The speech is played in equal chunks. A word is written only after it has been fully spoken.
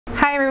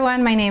Hi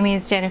everyone, my name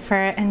is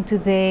Jennifer and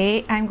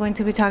today I'm going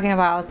to be talking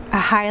about a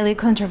highly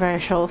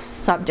controversial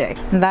subject.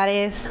 That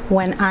is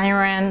when Ayn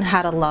Rand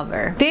had a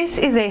lover. This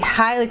is a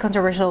highly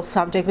controversial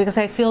subject because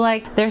I feel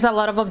like there's a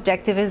lot of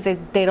objectivists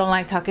that they don't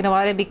like talking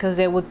about it because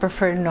they would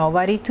prefer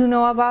nobody to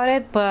know about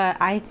it, but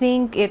I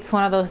think it's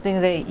one of those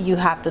things that you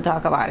have to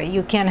talk about it.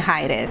 You can't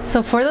hide it.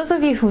 So for those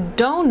of you who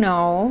don't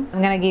know,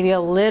 I'm gonna give you a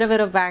little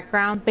bit of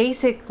background.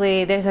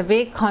 Basically, there's a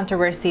big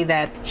controversy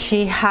that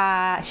she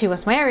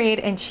was married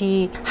and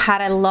she had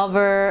a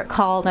lover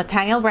called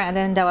Nathaniel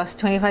Branden that was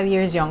 25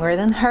 years younger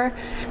than her.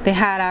 They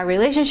had a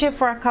relationship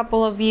for a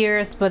couple of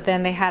years, but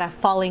then they had a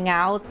falling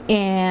out,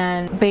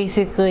 and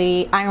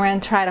basically Ayn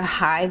Rand tried to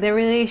hide the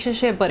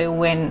relationship, but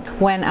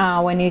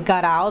when it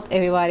got out,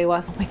 everybody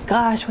was, oh my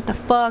gosh, what the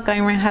fuck,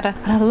 Ayn Rand had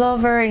a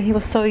lover and he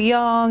was so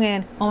young,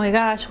 and oh my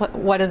gosh,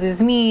 what does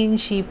this mean?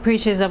 She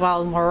preaches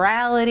about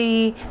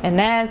morality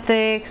and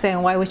ethics,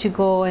 and why would you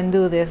go and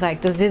do this? Like,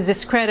 does this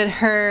discredit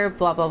her?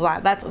 Blah blah blah.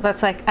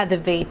 That's like a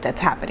debate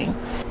that's happening.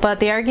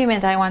 But the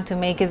argument I want to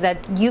make is that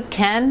you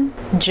can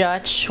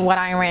judge what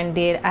Ayn Rand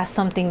did as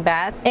something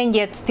bad and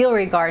yet still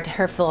regard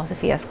her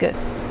philosophy as good.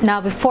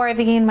 Now, before I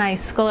begin my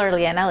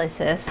scholarly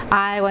analysis,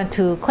 I want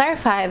to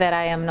clarify that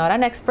I am not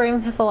an expert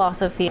in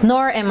philosophy,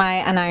 nor am I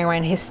an Ayn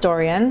Rand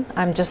historian.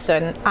 I'm just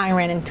an Ayn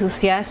Rand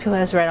enthusiast who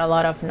has read a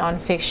lot of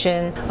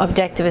nonfiction,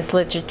 objectivist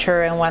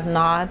literature and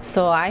whatnot,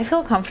 so I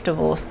feel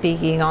comfortable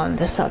speaking on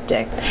the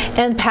subject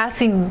and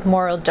passing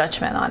moral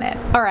judgment on it.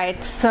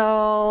 Alright,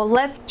 so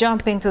let's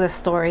jump into the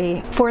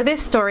story. For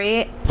this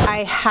story,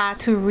 I had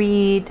to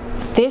read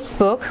this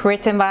book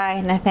written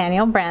by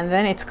Nathaniel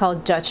Branden. It's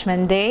called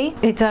Judgment Day.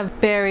 It's a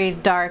very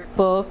dark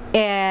book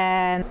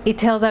and it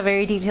tells a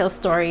very detailed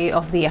story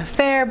of the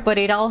affair, but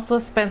it also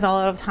spends a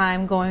lot of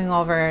time going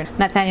over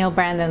Nathaniel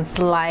Branden's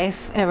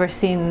life ever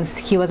since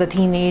he was a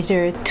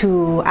teenager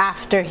to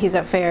after his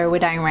affair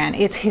with Ayn Rand.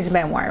 It's his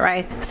memoir,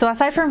 right? So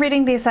aside from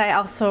reading this, I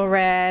also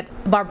read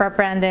Barbara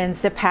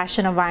Branden's The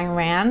Passion of Ayn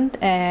Rand.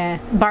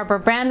 Barbara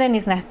Branden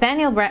is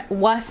Nathaniel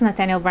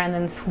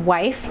Branden's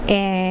wife,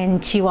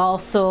 and she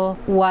also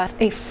was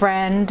a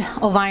friend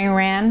of Ayn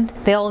Rand.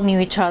 They all knew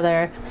each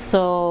other,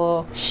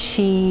 so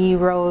she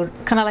wrote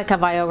kind of like a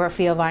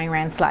biography of Ayn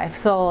Rand's life.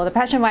 So The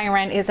Passion of Ayn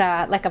Rand is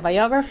like a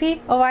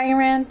biography of Ayn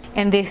Rand,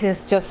 and this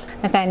is just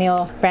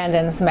Nathaniel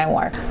Branden's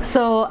memoir.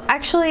 So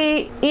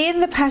actually, in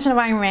The Passion of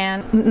Ayn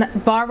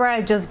Rand,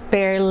 Barbara just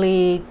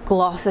barely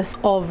glosses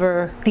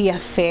over the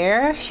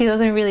affair. She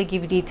doesn't really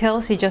give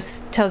details. She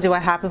just tells you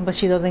what happened, but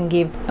she doesn't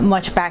give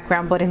much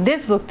background. But in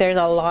this book, there's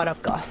a lot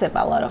of gossip,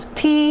 a lot of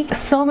tea,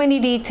 so many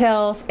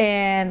details,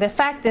 and the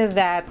fact is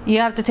that you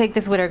have to take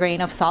this with a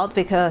grain of salt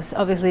because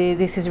obviously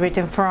this is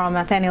written from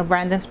Nathaniel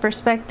Branden's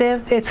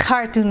perspective. It's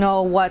hard to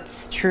know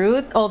what's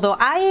truth, although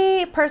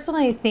I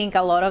personally think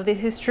a lot of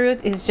this is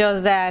truth. It's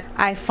just that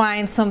I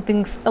find some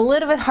things a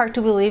little bit hard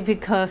to believe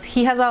because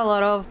he has a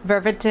lot of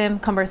verbatim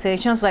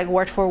conversations, like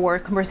word for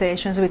word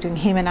conversations between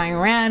him and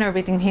Ayn Rand, or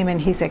between him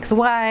and his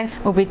ex-wife,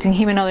 or between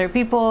him and other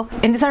people,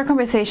 and these are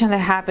conversations that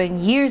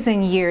happened years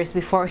and years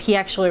before he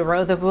actually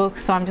wrote the book.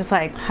 So I'm just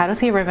like, how does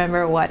he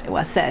remember what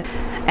was said?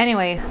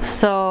 Anyway,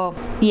 so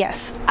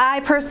yes,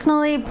 I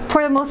personally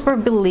for the most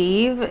part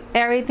believe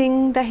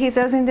everything that he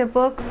says in the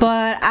book,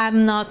 but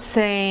I'm not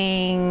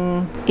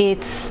saying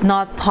it's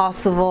not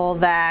possible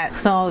that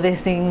some of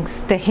these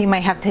things that he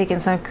might have taken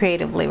some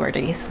creative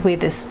liberties with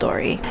this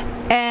story.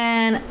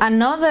 And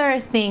another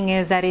thing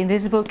is that in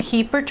this book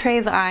he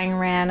portrays Ayn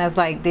Rand as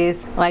like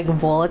this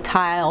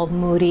volatile,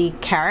 moody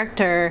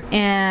character,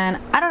 and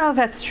I don't know if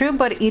that's true,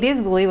 but it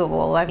is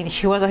believable. I mean,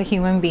 she was a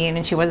human being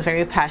and she was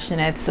very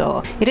passionate,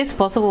 so it is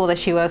possible that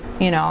she was,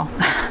 you know,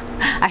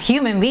 a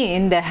human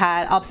being that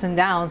had ups and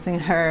downs in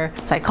her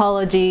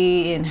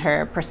psychology, in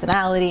her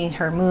personality, in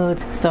her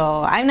moods.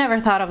 So I've never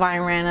thought of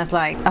Ayn Rand as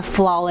like a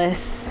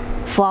flawless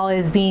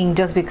being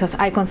just because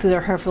I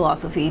consider her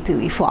philosophy to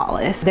be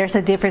flawless. There's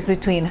a difference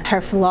between her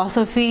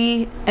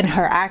philosophy and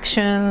her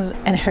actions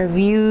and her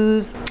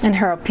views and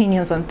her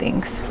opinions on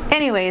things.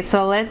 Anyway,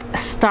 so let's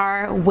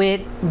start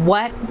with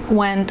what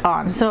went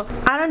on. So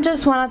I don't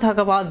just want to talk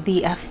about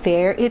the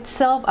affair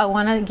itself. I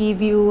want to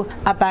give you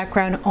a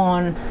background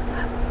on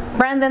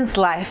Branden's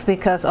life,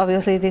 because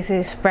obviously this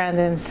is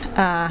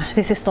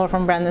told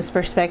from Branden's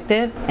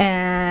perspective,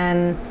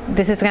 and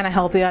this is gonna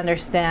help you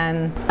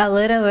understand a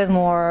little bit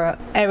more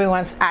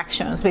everyone's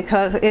actions,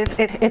 because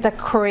it's a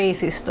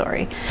crazy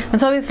story. And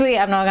so obviously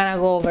I'm not gonna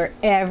go over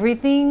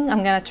everything.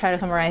 I'm gonna try to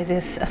summarize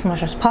this as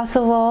much as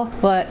possible,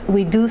 but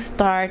we do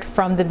start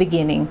from the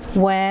beginning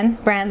when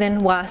Branden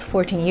was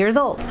 14 years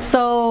old.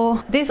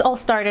 So this all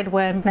started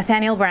when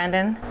Nathaniel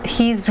Branden,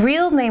 his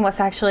real name was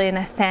actually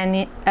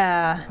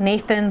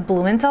Nathan Nathan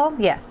Blumenthal.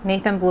 Yeah,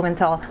 Nathan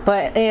Blumenthal.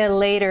 But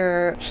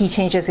later he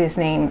changes his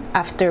name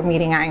after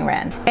meeting Ayn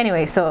Rand.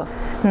 Anyway, so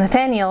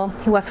Nathaniel,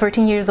 he was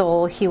 14 years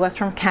old. He was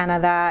from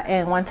Canada,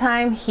 and one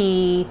time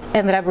he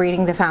ended up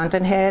reading The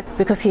Fountainhead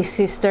because his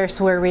sisters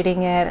were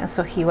reading it, and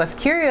so he was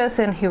curious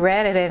and he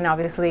read it, and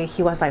obviously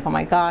he was like, oh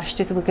my gosh,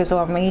 this book is so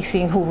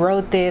amazing. Who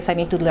wrote this? I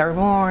need to learn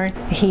more.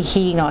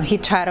 He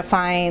tried to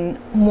find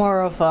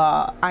more of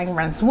Ayn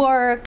Rand's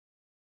work.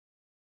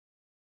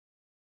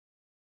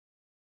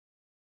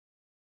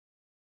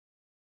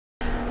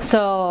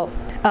 So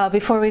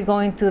before we go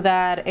into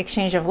that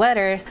exchange of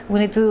letters, we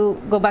need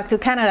to go back to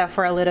Canada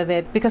for a little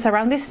bit, because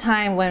around this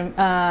time when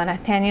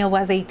Nathaniel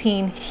was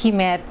 18, he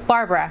met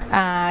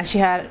Barbara. She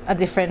had a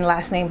different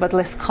last name, but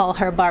let's call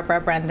her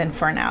Barbara Branden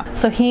for now.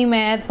 So he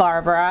met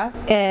Barbara,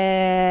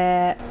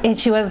 and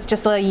she was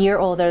just a year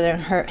older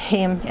than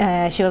him.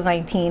 She was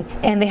 19,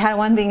 and they had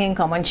one thing in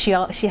common. She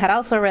had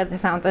also read The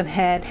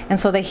Fountainhead, and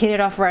so they hit it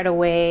off right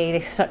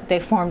away. They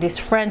formed this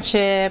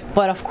friendship.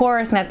 But of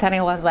course,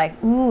 Nathaniel was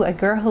like, ooh, a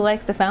girl who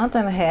likes The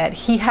Fountainhead.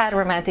 He had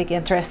romantic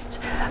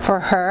interest for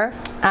her.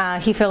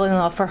 He fell in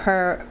love for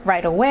her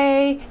right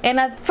away, and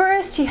at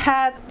first she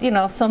had,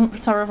 some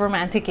sort of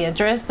romantic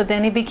interest, but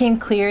then it became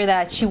clear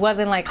that she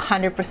wasn't like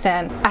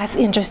 100% as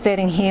interested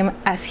in him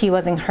as he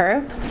was in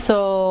her.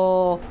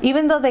 So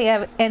even though they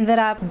have ended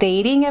up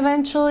dating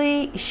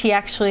eventually, she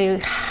actually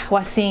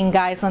was seeing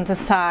guys on the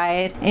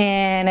side,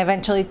 and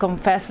eventually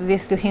confessed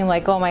this to him,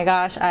 like, oh my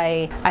gosh,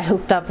 I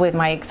hooked up with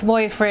my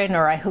ex-boyfriend,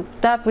 or I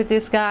hooked up with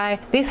this guy.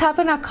 This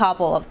happened a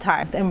couple of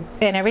times, and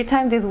every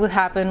time this would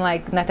happen,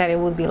 like,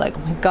 Nathaniel would be like,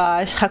 oh my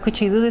gosh, how could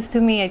she do this to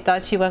me? I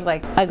thought she was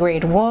like a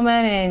great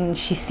woman, and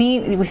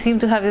we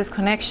seemed to have this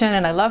connection,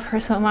 and I love her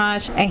so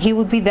much. And he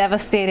would be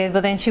devastated,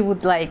 but then she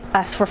would like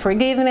ask for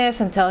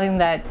forgiveness and tell him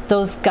that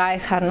those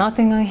guys had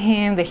nothing on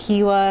him, that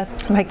he was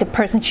like the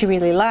person she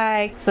really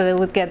liked. So they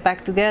would get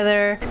back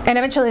together, and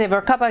eventually they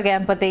broke up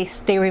again, but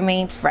they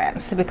remained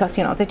friends because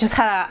they just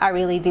had a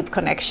really deep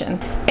connection.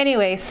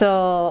 Anyway,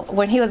 so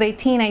when he was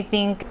 18, I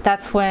think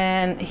that's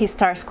when he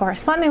starts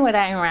corresponding with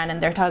Ayn Rand,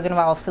 and they're talking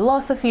about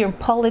philosophy and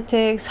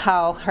politics,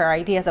 how her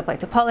ideas apply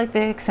to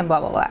politics, and blah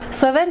blah blah.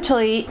 So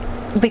eventually,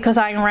 because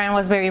Ayn Rand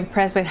was very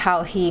impressed with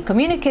how he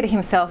communicated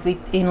himself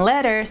in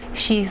letters,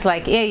 she's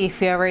like, hey,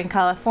 if you're ever in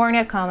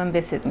California, come and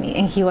visit me.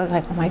 And he was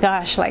like, oh my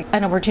gosh, like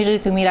an opportunity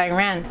to meet Ayn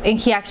Rand. And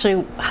he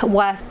actually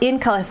was in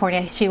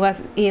California. She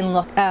was in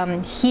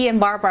he and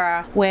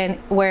Barbara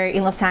were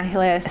in Los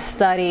Angeles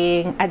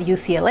studying at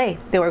UCLA.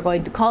 They were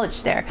going to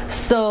college there.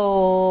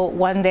 So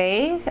one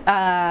day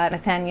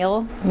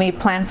Nathaniel made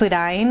plans with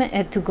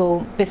Ayn to go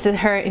visit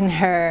her in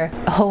her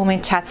home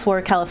in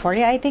Chatsworth,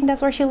 California. I think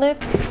that's where she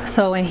lived.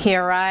 So when he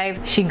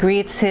arrived, she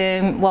greets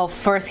him. Well,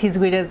 first he's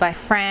greeted by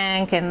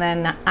Frank, and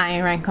then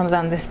Ayn Rand comes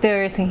down the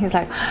stairs, and he's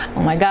like,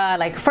 oh my god.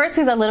 Like, first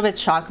he's a little bit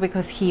shocked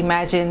because he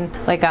imagined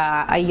like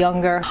a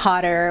younger,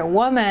 hotter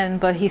woman,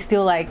 but he's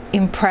still like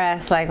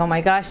impressed, like, oh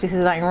my gosh, this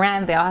is Ayn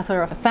Rand, the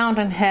author of The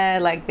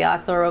Fountainhead, like the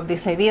author of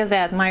these ideas I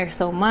admire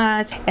so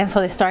much. And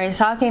so they started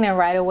talking, and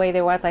right away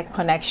there was like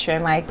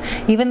connection. Like,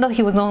 even though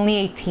he was only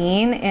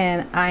 18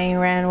 and Ayn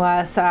Rand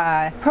was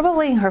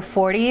probably in her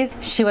 40s,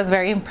 she was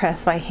very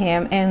impressed by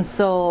him. And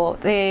so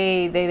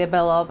they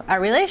developed a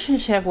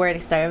relationship where they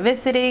started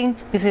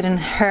visiting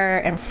her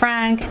and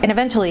Frank, and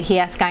eventually he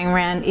asked Ayn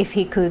Rand if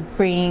he could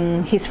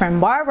bring his friend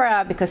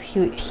Barbara, because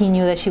he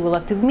knew that she would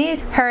love to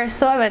meet her.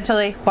 So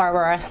eventually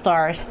Barbara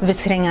starts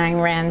visiting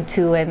Ayn Rand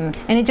too, and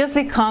it just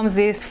becomes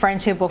this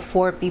friendship of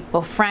four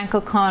people: Frank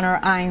O'Connor,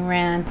 Ayn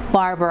Rand,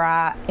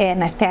 Barbara, and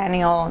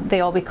Nathaniel.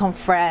 They all become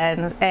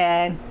friends.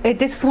 And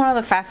this is one of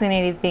the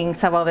fascinating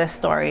things about this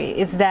story,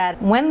 is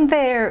that when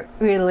their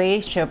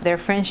relationship, their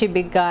friendship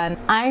began,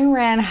 Ayn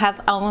Rand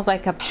had almost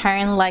like a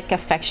parent-like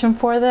affection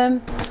for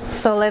them.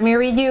 So let me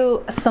read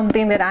you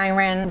something that Ayn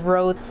Rand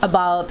wrote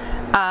about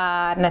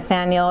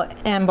Nathaniel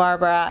and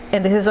Barbara,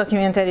 and this is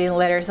documented in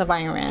Letters of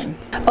Ayn Rand.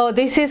 Oh,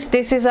 this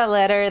is a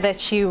letter that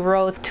she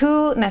wrote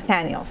to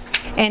Nathaniel.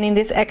 And in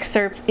this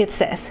excerpt it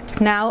says,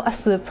 now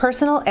as to the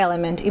personal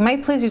element, it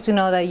might please you to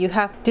know that you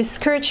have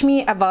discouraged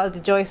me about the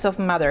joys of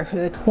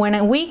motherhood.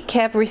 When we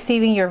kept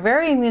receiving your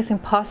very amusing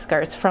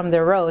postcards from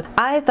the road,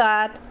 I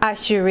thought I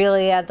should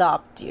really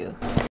adopt you.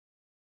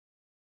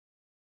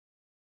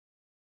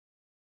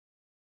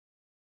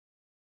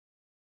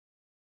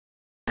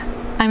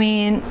 I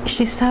mean,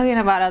 she's talking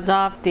about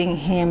adopting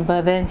him,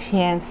 but then she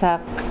ends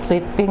up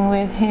sleeping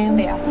with him.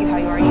 They ask you how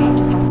you are, you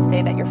just have to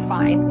say that you're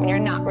fine when you're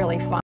not really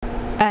fine.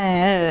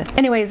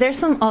 Anyways, there's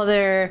some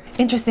other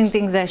interesting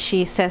things that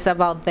she says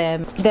about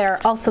them. They're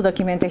also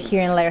documented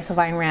here in Letters of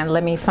Ayn Rand.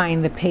 Let me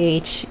find the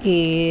page.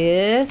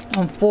 Is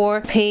on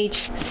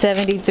page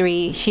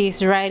 73.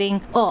 She's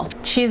writing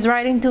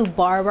to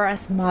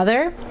Barbara's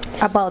mother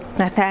about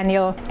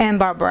Nathaniel and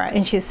Barbara,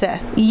 and she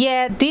says,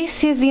 yeah,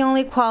 this is the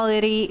only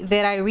quality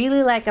that I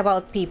really like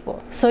about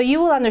people. So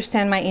you will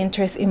understand my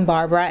interest in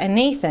Barbara and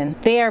Nathan.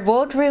 They are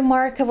both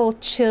remarkable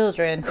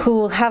children who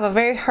will have a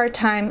very hard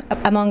time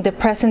among the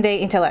present day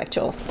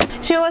intellectuals.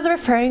 She was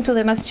referring to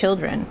them as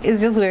children.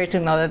 It's just weird to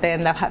know that they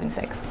end up having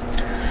sex.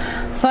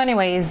 So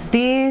anyways,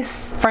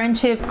 this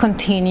friendship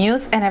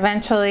continues, and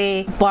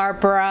eventually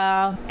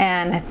Barbara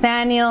and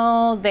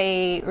Nathaniel,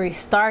 they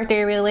restart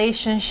their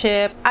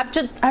relationship. I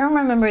don't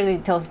remember the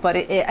details, but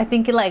I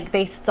think like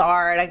they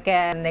start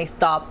again, they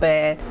stop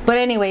it. But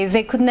anyways,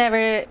 they could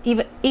never,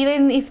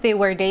 even if they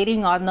were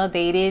dating or not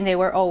dating, they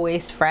were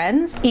always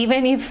friends.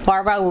 Even if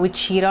Barbara would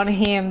cheat on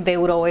him, they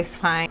would always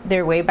find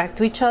their way back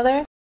to each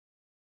other.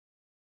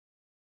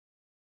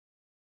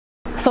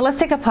 So let's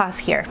take a pause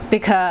here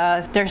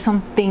because there's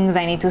some things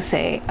I need to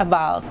say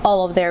about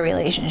all of their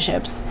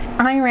relationships.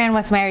 Ayn Rand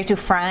was married to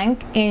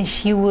Frank, and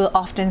she will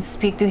often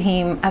speak to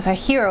him as a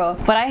hero.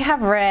 But I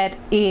have read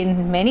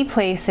in many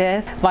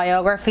places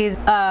biographies,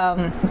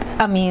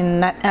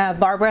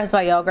 Barbara's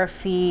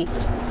biography,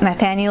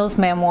 Nathaniel's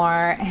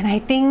memoir, and I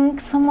think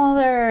some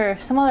other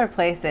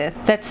places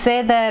that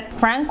say that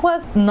Frank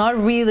was not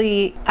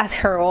really as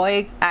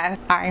heroic as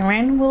Ayn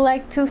Rand would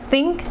like to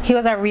think. He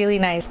was a really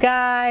nice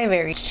guy,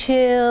 very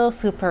chill,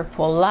 super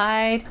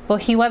polite,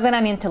 but he wasn't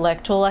an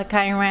intellectual like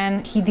Ayn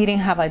Rand. He didn't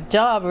have a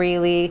job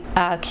really.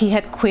 He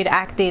had quit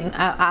acting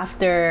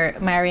after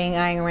marrying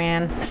Ayn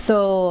Rand,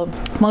 so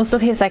most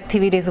of his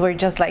activities were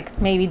just like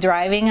maybe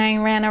driving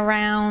Ayn Rand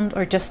around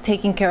or just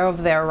taking care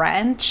of their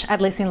ranch.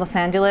 At least in Los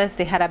Angeles,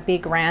 they had a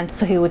big ranch,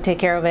 so he would take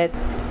care of it.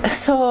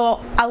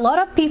 So a lot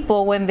of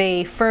people, when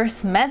they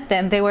first met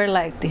them, they were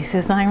like, this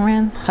is Ayn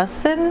Rand's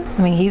husband?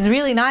 I mean, he's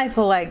really nice,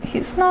 but like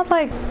he's not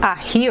like a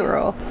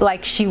hero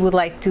like she would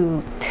like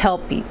to tell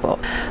people.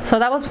 So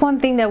that was one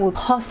thing that would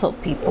puzzle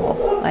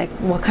people, like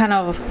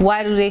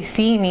why do they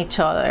see in each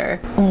other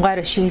and why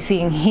does she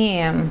see in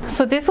him?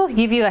 So this will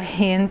give you a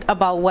hint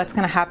about what's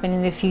gonna happen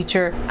in the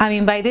future. I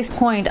mean, by this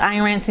point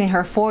Ayn Rand's in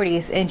her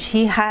 40s, and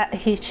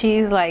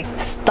she's like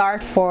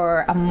starved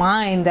for a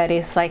mind that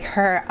is like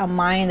her, a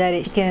mind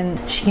that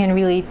she can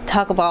really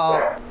talk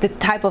about the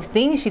type of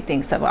things she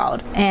thinks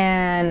about.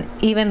 And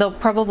even though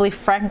probably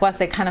Frank was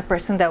the kind of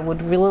person that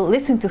would really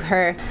listen to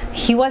her,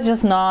 he was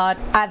just not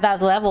at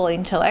that level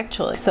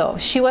intellectually. So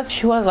she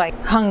was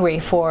like hungry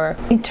for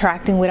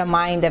interacting with a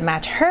mind that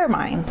matched her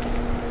mind.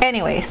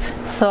 Anyways,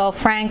 so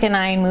Frank and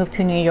I moved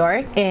to New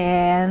York,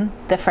 and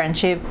the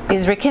friendship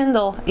is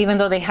rekindled, even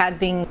though they had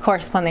been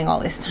corresponding all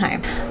this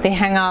time. They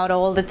hang out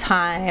all the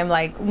time,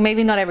 like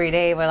maybe not every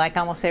day, but like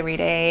almost every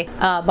day.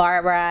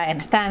 Barbara and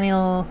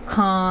Nathaniel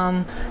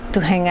come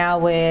to hang out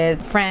with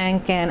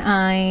Frank and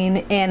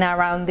Ayn, and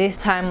around this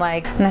time,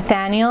 like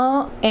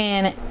Nathaniel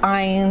and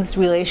Ayn's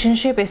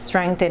relationship is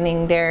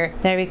strengthening. They're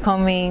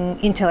becoming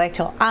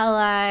intellectual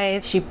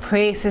allies. She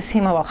praises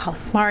him about how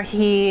smart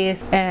he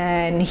is,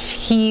 and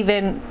he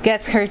even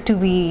gets her to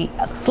be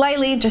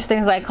slightly interested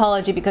in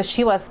psychology because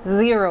she was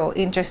zero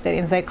interested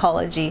in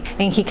psychology,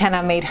 and he kind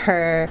of make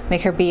her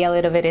be a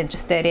little bit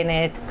interested in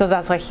it because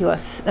that's what he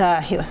was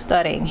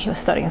studying. He was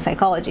studying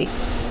psychology.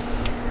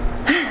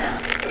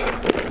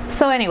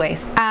 So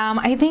anyways,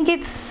 I think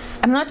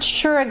I'm not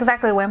sure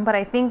exactly when, but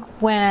I think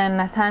when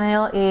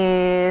Nathaniel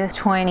is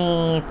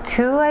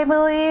 22, I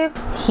believe,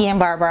 he and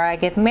Barbara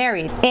get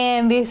married.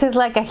 And this is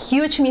like a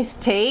huge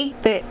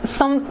mistake that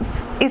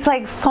it's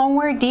like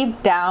somewhere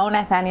deep down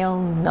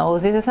Nathaniel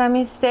knows this is a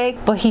mistake,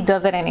 but he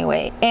does it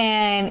anyway.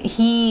 And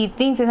he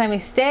thinks it's a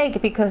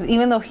mistake because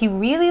even though he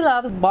really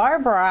loves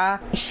Barbara,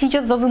 she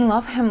just doesn't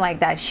love him like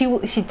that.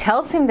 She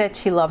tells him that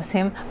she loves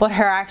him, but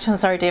her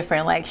actions are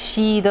different. Like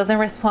she doesn't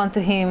respond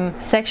to him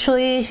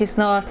sexually. She's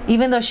not,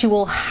 even though she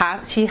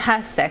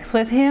has sex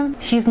with him,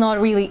 she's not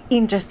really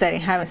interested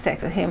in having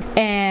sex with him.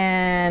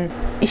 And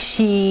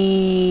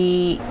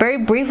she, very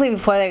briefly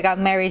before they got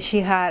married,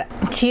 she had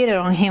cheated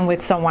on him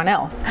with someone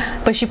else,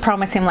 but she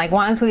promised him, like,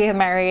 once we get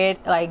married,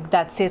 like,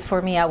 that's it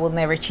for me, I will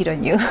never cheat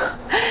on you.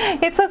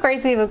 It's so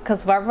crazy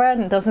because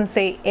Barbara doesn't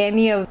say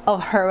any of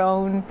her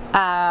own,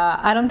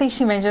 I don't think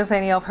she mentions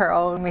any of her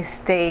own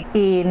mistake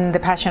in The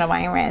Passion of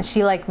Ayn Rand.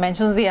 She like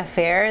mentions the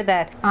affair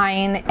that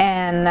Ayn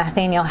and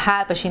Nathaniel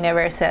had, but she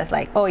never says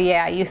like, oh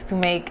yeah, I used to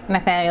make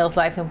Nathaniel's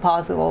life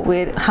impossible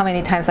with how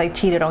many times I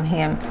cheated on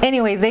him.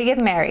 Anyways, they get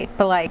married,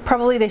 but like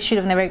probably they should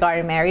have never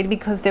gotten married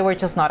because they were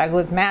just not a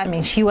good match. I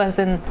mean, she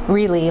wasn't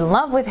really in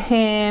love with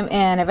him,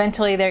 and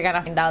eventually they're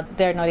gonna find out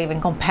they're not even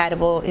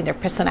compatible in their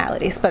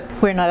personalities, but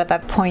we're not at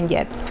that point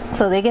yet.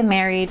 So they get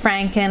married.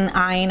 Frank and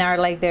Ayn are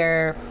like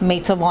their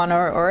mates of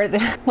honor or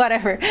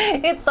whatever.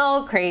 It's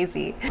all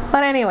crazy.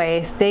 But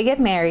anyways, they get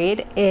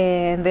married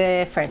and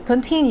the friend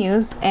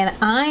continues, and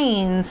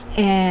Ayn's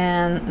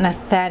and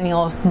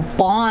Nathaniel's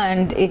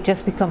bond, it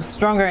just becomes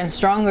stronger and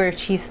stronger.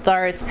 She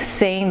starts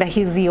saying that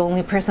he's the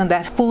only person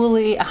that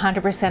fully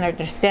 100%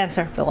 understands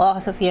her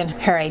philosophy and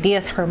her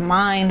ideas, her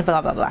mind,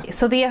 blah blah blah.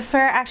 So the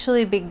affair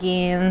actually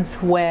begins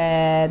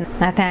when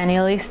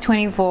Nathaniel is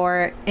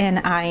 24 and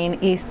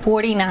Ayn is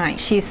 49.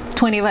 She's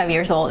 25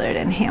 years older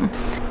than him.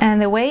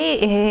 And the way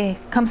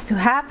it comes to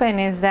happen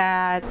is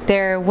that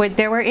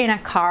they were in a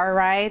car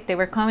ride. They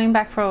were coming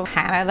back from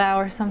Canada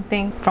or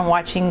something, from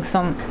watching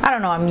some, I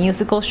don't know, a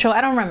musical show,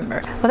 I don't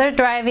remember. But they're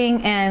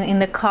driving, and in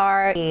the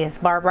car is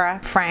Barbara,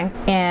 Frank,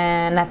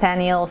 and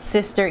Nathaniel's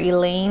sister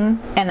Elaine,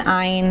 and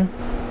Ayn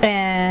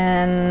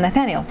and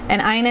Nathaniel.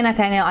 And Ayn and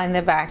Nathaniel are in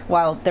the back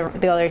while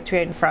the other three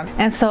are in front.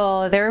 And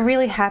so they're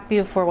really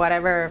happy for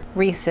whatever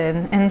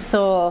reason. And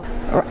so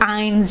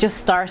Ayn just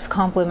starts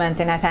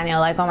complimenting Nathaniel,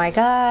 like, oh my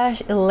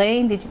gosh,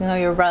 Elaine, did you know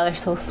your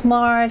brother's so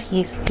smart?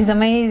 He's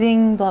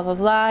amazing, blah, blah,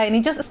 blah. And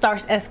it just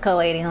starts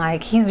escalating,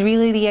 like, he's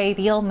really the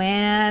ideal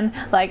man,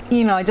 like,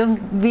 you know, just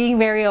being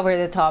very over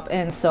the top.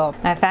 And so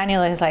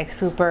Nathaniel is like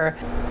super,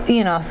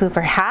 you know,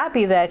 super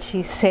happy that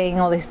she's saying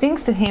all these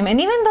things to him. And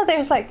even though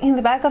there's like in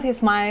the back of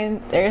his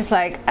mind, there's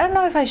like, I don't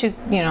know if I should,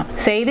 you know,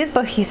 say this,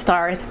 but he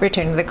starts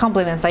returning the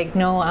compliments, like,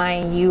 no,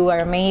 you are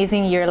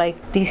amazing, you're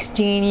like this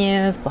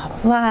genius, blah, blah,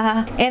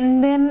 blah.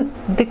 And then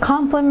the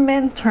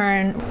compliments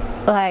turn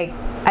like,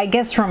 I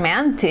guess,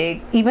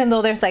 romantic, even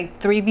though there's like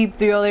three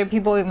other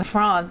people in the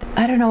front.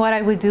 I don't know what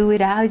I would do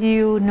without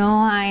you. No,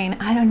 I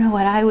don't know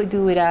what I would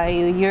do without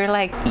you. You're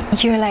like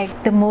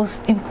the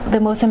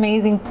most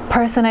amazing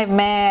person I've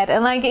met.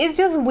 And like, it's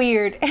just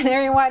weird. And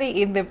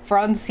everybody in the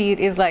front seat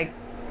is like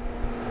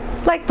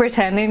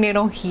pretending they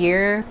don't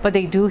hear, but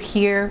they do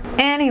hear.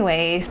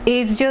 Anyways,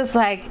 it's just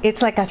like,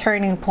 it's like a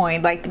turning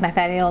point. Like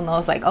Nathaniel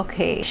knows, like,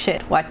 okay,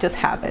 shit, what just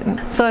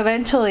happened? So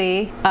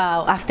eventually,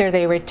 after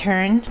they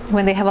return,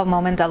 when they have a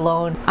moment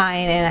alone,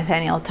 Ayn and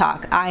Nathaniel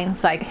talk.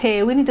 Ayn's like,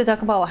 hey, we need to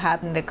talk about what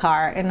happened in the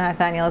car. And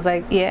Nathaniel's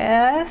like,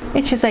 yes.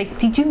 And she's like,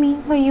 did you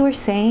mean what you were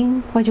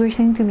saying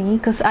to me?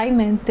 Because I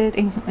meant it.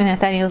 And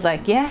Nathaniel's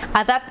like, yeah.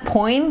 At that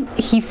point,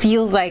 he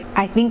feels like,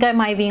 I think I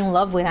might be in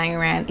love with Ayn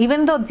Rand,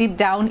 even though deep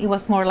down it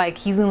was more like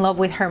he's in love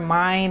with her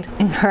mind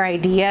and her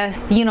ideas.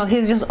 You know,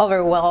 he's just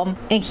overwhelmed,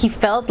 and he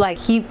felt like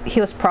he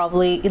was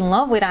probably in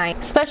love with Ayn,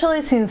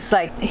 especially since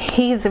like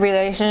his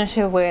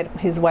relationship with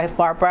his wife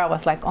Barbara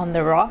was like on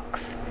the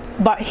rocks.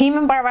 But him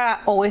and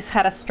Barbara always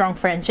had a strong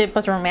friendship,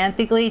 but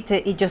romantically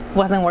it just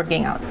wasn't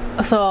working out.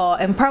 So,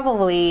 and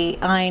probably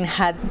Ayn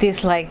had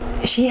this, like,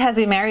 she has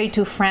been married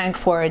to Frank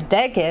for a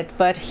decade,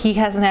 but he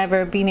has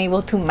never been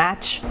able to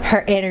match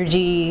her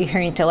energy,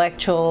 her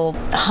intellectual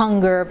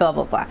hunger, blah,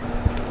 blah, blah.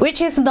 Which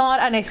is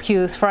not an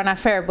excuse for an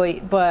affair,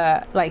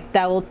 but like,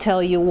 that will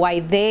tell you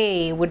why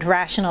they would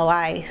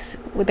rationalize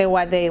that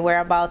what they were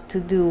about to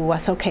do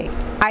was okay.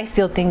 I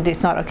still think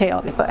it's not okay,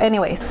 but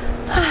anyways,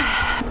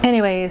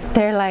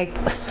 they're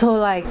like, so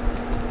like,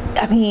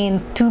 I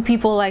mean, two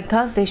people like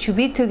us, they should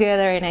be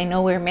together, and I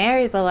know we're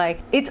married, but like,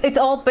 it's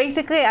all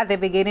basically at the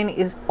beginning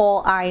is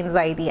all Ayn's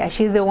idea.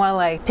 She's the one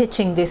like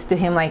pitching this to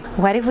him, like,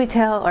 what if we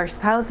tell our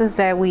spouses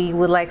that we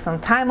would like some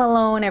time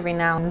alone every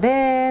now and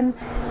then?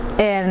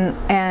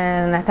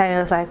 And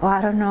Nathaniel's like, well,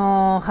 I don't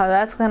know how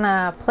that's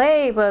gonna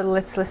play, but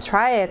let's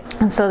try it.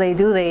 And so they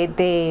do.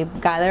 They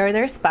gather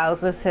their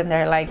spouses, and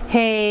they're like,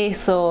 hey,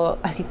 so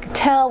as you could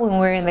tell when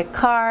we're in the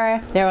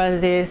car, there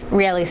was this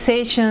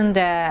realization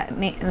that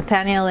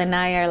Nathaniel and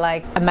I are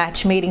like a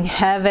match made in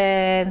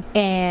heaven,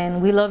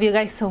 and we love you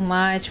guys so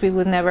much. We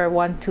would never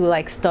want to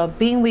like stop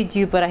being with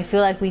you, but I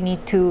feel like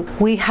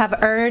we have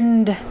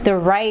earned the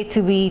right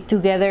to be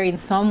together in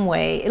some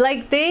way.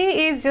 Like,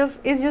 it's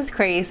just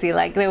crazy,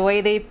 like the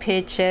way they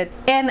pitch it.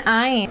 And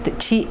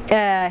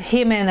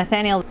him and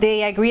Nathaniel,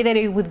 they agree that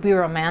it would be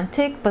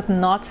romantic but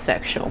not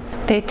sexual.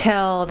 They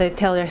tell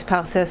their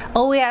spouses,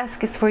 all we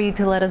ask is for you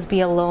to let us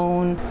be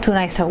alone 2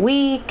 nights a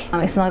week.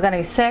 It's not gonna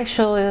be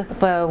sexual,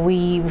 but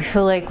we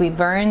feel like we've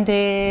earned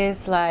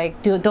this.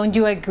 Like, don't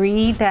you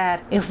agree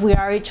that if we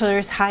are each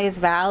other's highest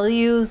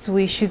values,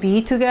 we should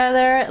be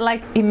together?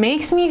 Like, it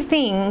makes me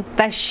think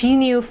that she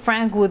knew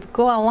Frank would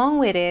go along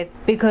with it,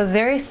 because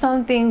there is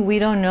something we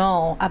don't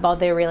know about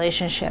their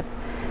relationship.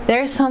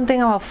 There's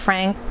something about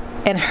Frank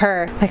and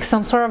her, like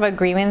some sort of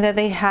agreement that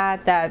they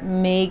had that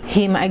made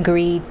him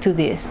agree to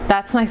this.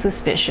 That's my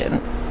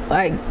suspicion.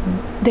 Like,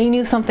 they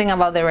knew something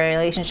about their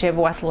relationship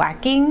was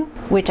lacking,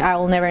 which I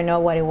will never know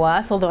what it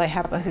was, although I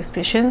have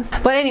suspicions.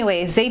 But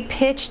anyways, they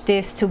pitched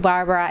this to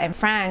Barbara and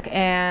Frank,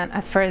 and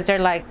at first they're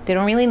like, they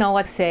don't really know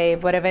what to say,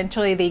 but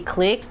eventually they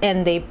click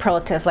and they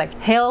protest, like,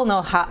 hell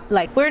no,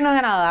 like, we're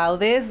not gonna allow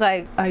this.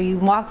 Like, are you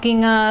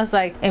mocking us?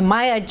 Like, am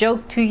I a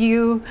joke to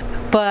you?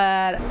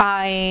 But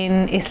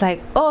Ayn is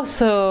like, oh,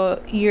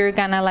 so you're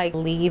gonna like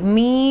leave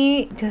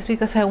me just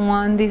because I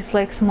want this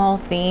like small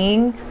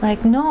thing?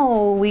 Like,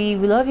 no, we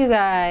love you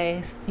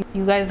guys.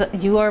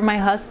 You are my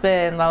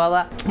husband, blah,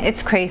 blah, blah.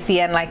 It's crazy.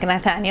 And like,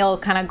 Nathaniel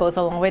kind of goes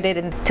along with it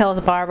and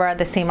tells Barbara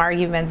the same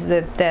arguments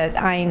that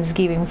Ayn's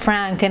giving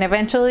Frank. And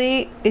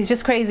eventually, it's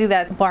just crazy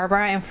that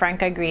Barbara and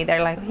Frank agree.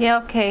 They're like, yeah,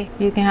 okay,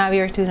 you can have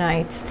your 2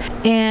 nights.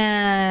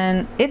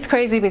 And it's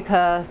crazy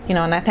because, you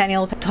know,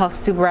 Nathaniel talks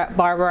to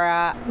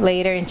Barbara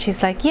later, and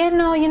she's like, yeah,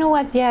 no, you know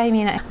what? Yeah, I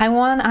mean, I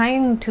want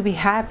Ayn to be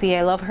happy.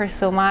 I love her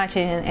so much.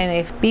 And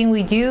if being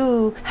with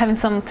you, having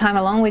some time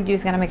alone with you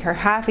is going to make her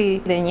happy,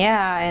 then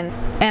yeah.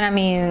 And I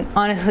mean,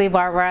 honestly,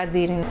 Barbara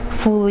didn't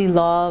fully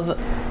love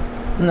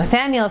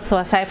Nathaniel, so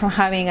aside from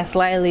having a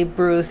slightly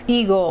bruised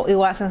ego, it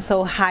wasn't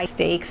so high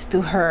stakes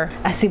to her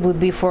as it would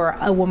be for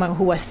a woman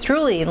who was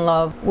truly in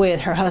love with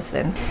her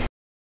husband.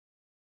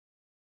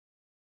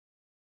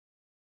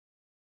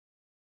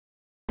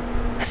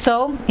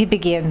 So it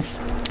begins.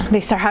 they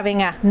start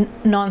having a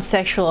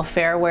non-sexual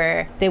affair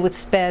where they would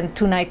spend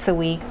 2 nights a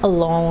week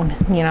alone,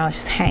 you know,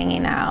 just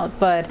hanging out.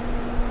 But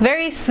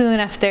very soon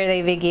after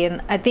they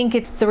begin, I think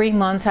it's 3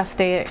 months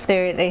after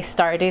they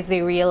start this,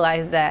 they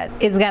realize that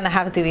it's gonna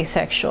have to be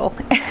sexual.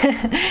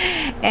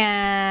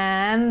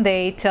 And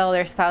they tell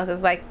their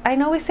spouses, like, I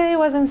know we said it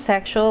wasn't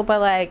sexual,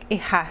 but like it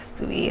has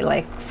to be,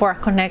 like, for a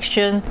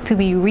connection to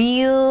be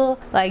real,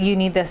 like you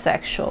need the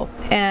sexual.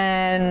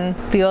 And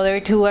the other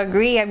two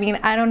agree. I mean,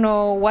 I don't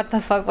know what the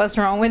fuck was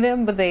wrong with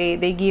them, but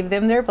they give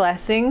them their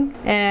blessing,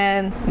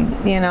 and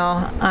you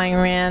know,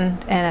 Ayn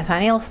Rand and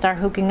Nathaniel start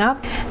hooking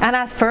up. And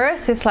at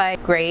first it's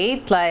like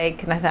great,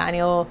 like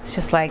Nathaniel is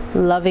just like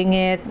loving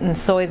it, and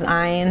so is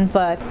Ayn.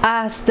 But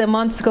as the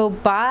months go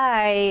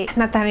by,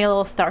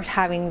 Nathaniel starts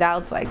having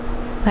doubts, like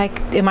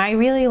am I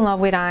really in love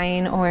with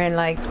Ayn, or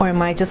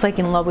am I just like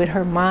in love with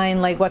her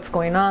mind? Like, what's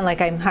going on? Like,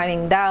 I'm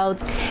having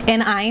doubts.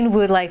 And Ayn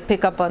would like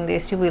pick up on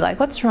this. She'd be like,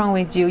 what's wrong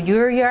with you?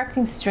 You're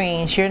acting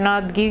strange. You're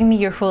not giving me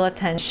your full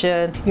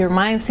attention. Your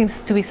mind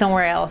seems to be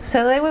somewhere else.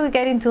 So they would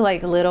get into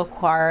like little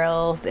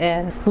quarrels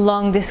and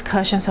long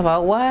discussions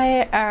about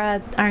why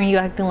aren't you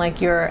acting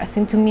like you're as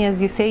into me as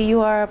you say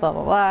you are, blah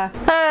blah blah.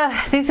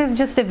 This is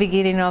just the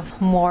beginning of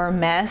more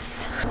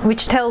mess,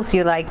 which tells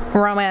you like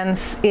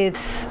romance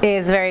is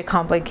very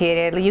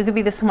complicated. You could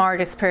be the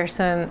smartest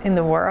person in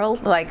the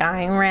world, like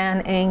Ayn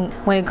Rand, and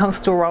when it comes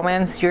to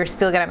romance, you're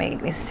still gonna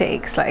make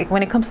mistakes, like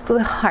when it comes to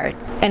the heart.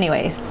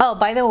 Anyways, oh,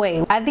 by the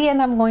way, at the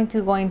end I'm going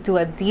to go into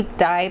a deep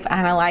dive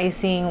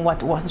analyzing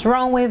what was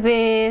wrong with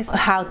this,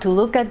 how to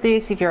look at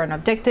this if you're an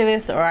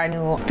objectivist or a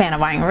new fan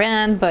of Ayn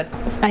Rand, but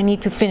I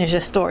need to finish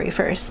the story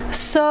first.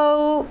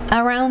 So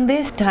around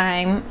this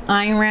time,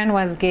 Ayn Rand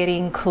was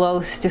getting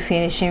close to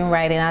finishing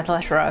writing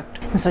Atlas Shrugged,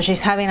 and so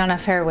she's having an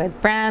affair with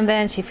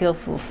Branden. She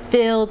feels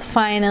fulfilled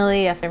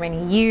finally after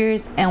many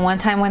years. And one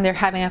time when they're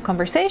having a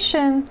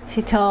conversation,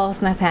 she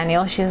tells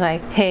Nathaniel, she's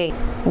like, hey,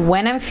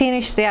 when I'm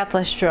finished the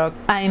Atlas Shrugged,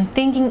 I'm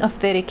thinking of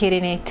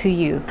dedicating it to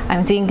you.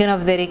 I'm thinking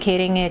of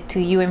dedicating it to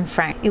you and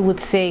Frank. It would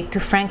say to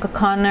Frank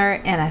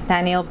O'Connor and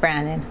Nathaniel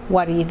Branden.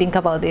 What do you think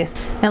about this?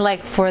 And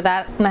like for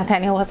that,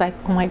 Nathaniel was like,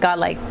 oh my god,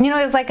 like, you know,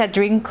 it's like a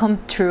dream come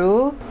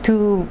true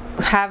to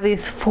have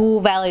this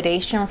full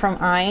validation from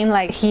Ayn.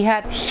 Like she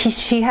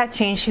had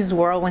changed his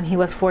world when he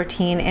was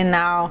 14, and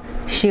now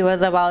she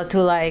was about to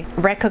like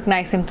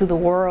recognize him to the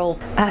world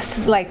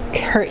as like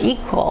her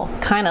equal,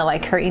 kind of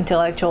like her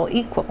intellectual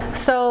equal.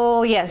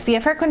 So yes, the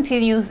affair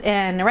continues,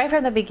 and right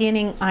from the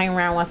beginning, Ayn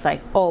Rand was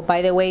like, oh,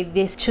 by the way,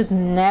 this should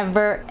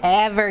never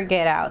ever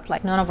get out.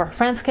 Like, none of our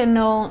friends can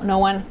know, no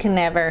one can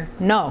ever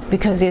know,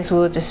 because this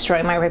will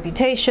destroy my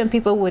reputation.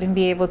 People wouldn't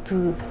be able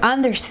to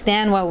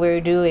understand what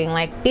we're doing.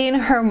 Like, in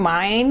her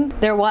mind,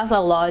 there was a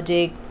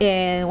logic,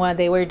 and what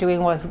they were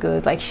doing was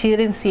good. Like, she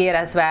didn't see it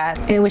as bad,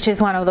 which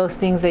is one of those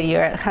things that you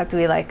have to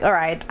be like, all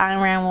right,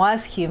 Ayn Rand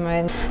was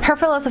human. Her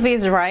philosophy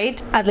is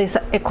right, at least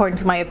according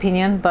to my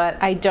opinion, but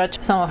I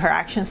judge some of her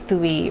actions to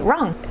be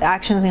wrong,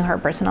 actions in her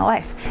personal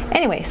life.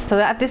 Anyways, so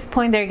at this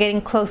point, they're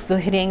getting close to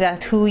hitting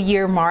that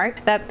 2-year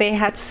mark that they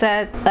had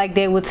said, like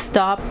they would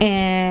stop.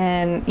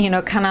 And you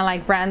know, kind of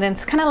like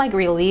Branden's kind of like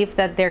relieved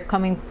that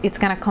it's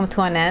gonna come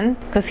to an end,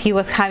 because he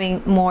was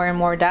having more and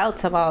more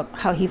doubts about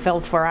how he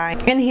felt for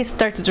Ayn. And he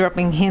starts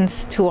dropping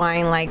hints to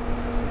Ayn like,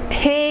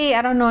 hey,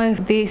 I don't know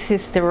if this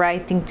is the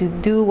right thing to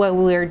do, what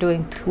we're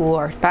doing to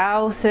our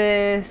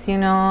spouses, you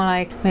know,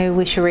 like maybe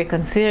we should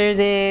reconsider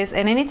this.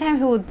 And anytime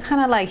he would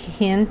kind of like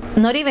hint,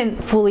 not even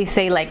fully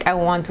say like, I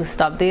want to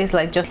stop this,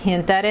 like just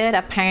hint at it,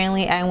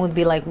 apparently Ayn would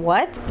be like,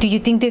 what? Do you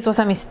think this was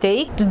a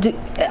mistake?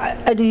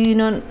 Do you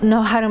not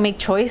know how to make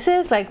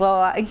choices? Like,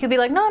 well, he'd be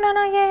like, no,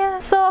 yeah.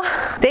 So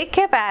they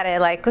kept at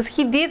it, like, because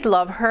he did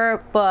love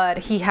her, but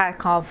he had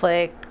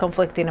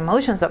conflicting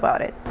emotions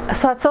about it.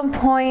 So at some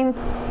point,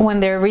 when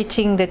they're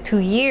reaching the 2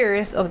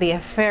 years of the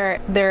affair,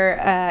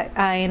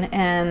 Ayn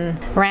and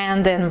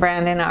Rand and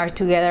Branden are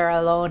together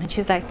alone, and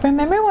she's like,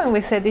 remember when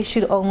we said this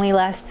should only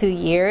last 2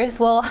 years?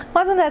 Well,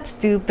 wasn't that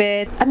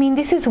stupid? I mean,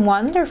 this is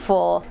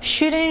wonderful.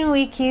 Shouldn't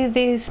we keep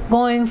this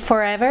going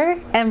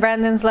forever? And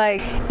Branden's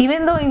like,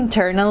 even though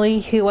internally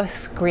he was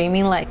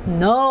screaming like,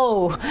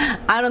 no,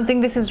 I don't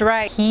think this is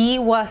right. He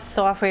was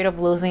so afraid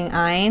of losing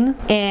Ayn,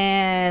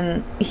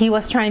 and he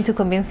was trying to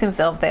convince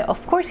himself that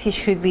of course he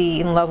should be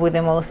in love with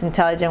the most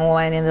intelligent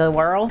woman in the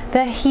world,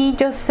 that he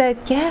just said,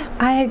 yeah,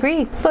 I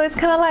agree. So it's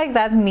kind of like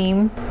that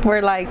meme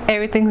where like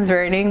everything's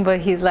burning, but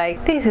he's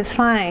like, this is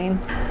fine.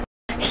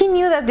 He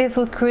knew that this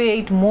would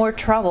create more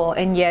trouble,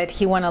 and yet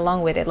he went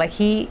along with it. Like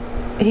he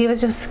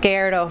was just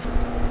scared of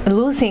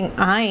losing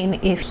Ayn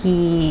if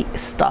he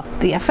stopped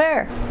the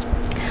affair.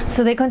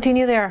 So they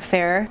continue their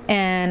affair,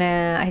 and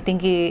I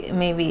think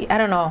maybe, I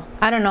don't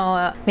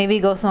know, maybe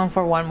it goes on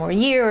for 1 more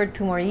year or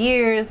 2 more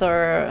years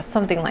or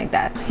something like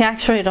that.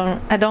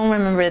 I don't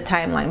remember the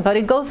timeline, but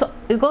it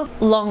goes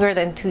longer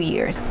than 2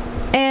 years.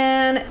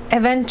 And And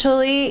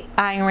eventually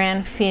Ayn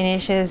Rand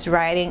finishes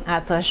writing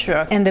Atlas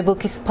Shrugged, and the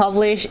book is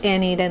published,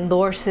 and it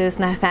endorses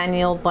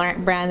Nathaniel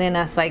Branden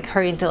as like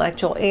her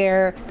intellectual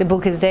heir. The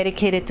book is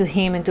dedicated to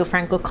him and to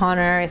Frank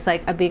O'Connor. It's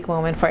like a big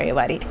moment for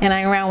everybody, and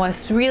Ayn Rand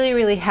was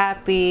really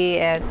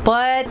happy.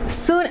 But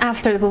soon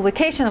after the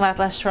publication of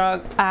Atlas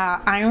Shrugged,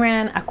 Ayn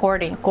Rand,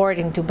 according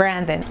to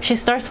Branden, she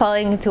starts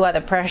falling into a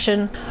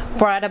depression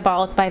brought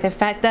about by the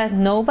fact that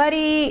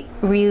nobody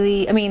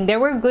really, I mean, there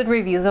were good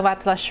reviews of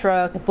Atlas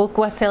Shrugged, the book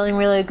was selling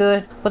really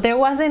good, but there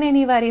wasn't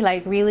anybody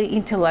like really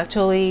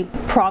intellectually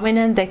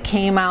prominent that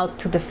came out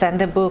to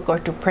defend the book or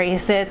to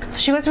praise it. So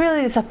she was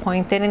really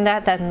disappointed in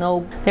that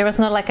there was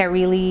not like a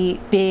really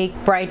big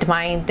bright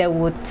mind that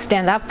would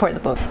stand up for the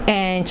book.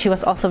 And she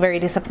was also very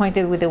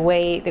disappointed with the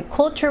way the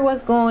culture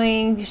was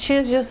going. She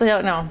was just,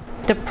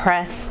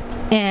 depressed,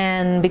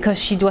 and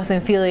because she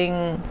wasn't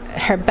feeling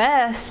her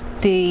best,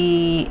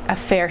 the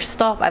affair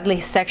stopped, at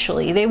least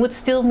sexually. They would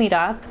still meet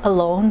up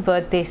alone,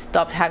 but they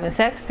stopped having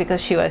sex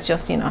because she was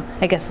just,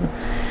 I guess,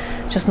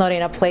 just not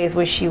in a place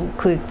where she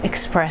could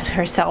express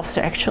herself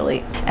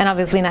sexually. And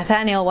obviously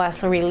Nathaniel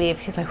was relieved.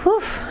 He's like,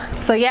 whew.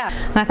 So yeah,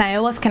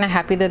 Nathaniel was kind of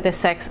happy that the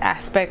sex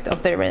aspect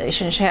of the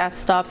relationship had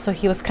stopped, so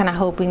he was kind of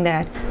hoping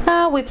that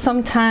with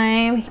some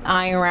time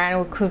Ayn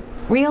Rand could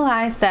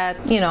realize that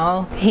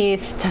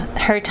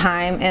her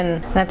time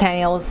and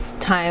Nathaniel's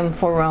time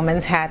for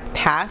romance had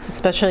passed,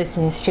 especially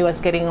since she was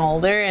getting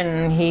older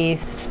and he's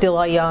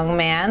still a young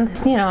man.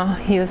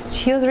 He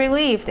was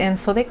relieved, and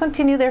so they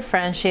continued their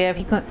friendship.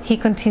 He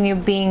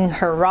continued being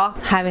her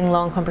rock, having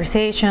long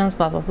conversations,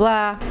 blah blah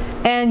blah.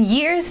 And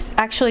years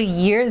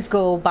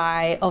go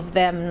by of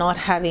them not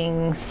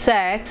having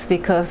sex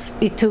because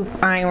it took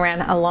Ayn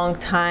Rand a long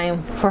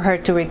time for her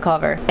to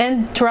recover.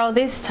 And throughout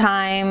this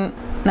time,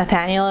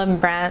 Nathaniel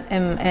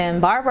and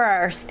Barbara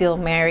are still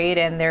married,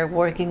 and they're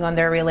working on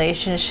their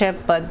relationship,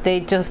 but they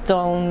just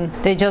don't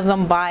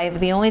vibe.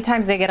 The only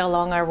times they get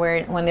along are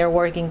when they're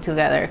working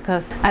together,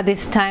 because at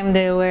this time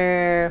they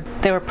were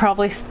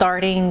probably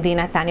starting the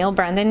Nathaniel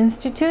Branden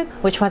Institute,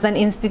 which was an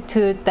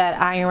institute that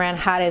Ayn Rand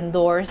had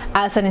endorsed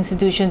as an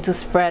institution to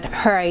spread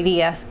her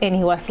ideas, and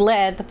it was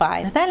led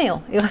by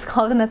Nathaniel. It was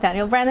called the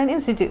Nathaniel Branden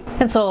Institute.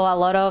 And so a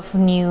lot of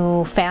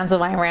new fans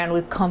of Ayn Rand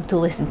would come to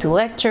listen to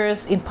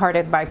lectures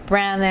imparted by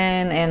Branden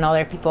and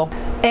other people.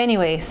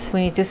 Anyways,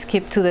 we need to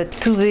skip to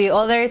the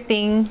other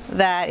thing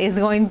that is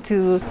going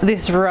to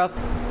disrupt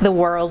the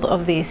world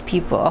of these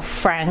people, of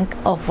Frank,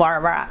 of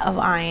Barbara, of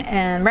Ayn,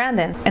 and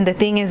Branden. And the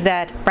thing is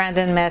that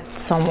Branden met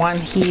someone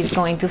he's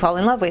going to fall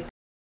in love with.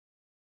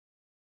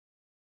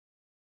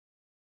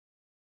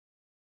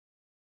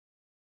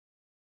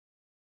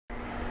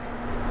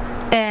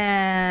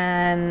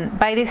 And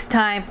by this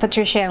time,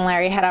 Patricia and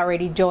Larry had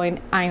already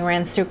joined Ayn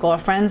Rand's circle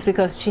of friends,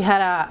 because she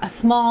had a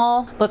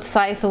small but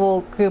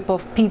sizable group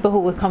of people who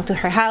would come to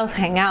her house,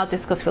 hang out,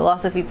 discuss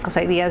philosophy, discuss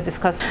ideas,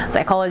 discuss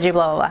psychology,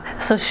 blah blah blah.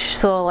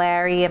 So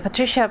Larry and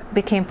Patricia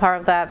became part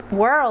of that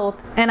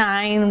world, and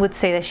Ayn would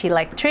say that she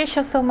liked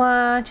Patricia so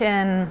much,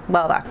 and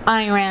blah blah.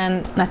 Ayn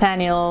Rand,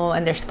 Nathaniel,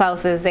 and their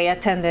spouses, they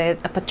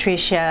attended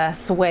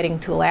Patricia's wedding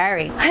to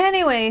Larry.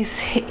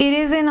 Anyways, it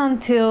isn't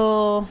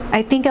until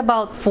I think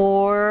about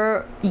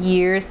 4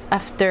 years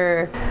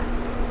after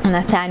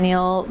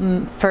Nathaniel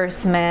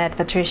first met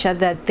Patricia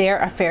that their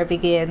affair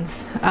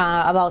begins.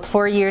 About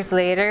 4 years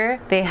later,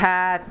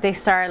 they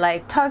start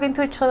like talking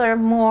to each other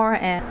more,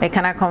 and they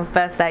kind of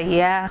confess that,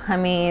 yeah, I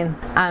mean,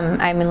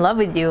 I'm in love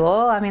with you.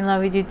 Oh, I'm in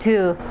love with you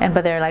too.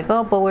 But they're like,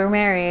 oh, but we're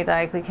married,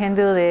 like we can't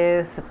do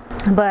this.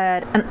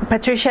 But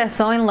Patricia is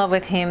so in love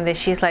with him that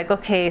she's like,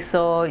 okay,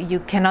 so you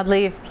cannot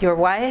leave your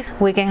wife,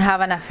 we can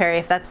have an affair.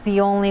 If that's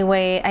the only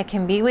way I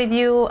can be with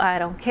you, I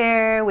don't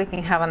care, we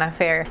can have an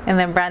affair. And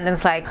then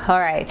Branden's like, all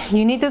right,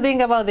 you need to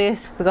think about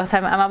this, because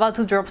I'm about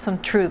to drop some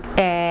truth,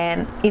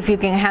 and if you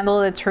can handle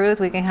the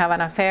truth, we can have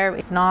an affair.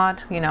 If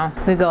not,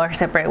 we go our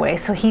separate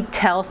ways. So he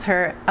tells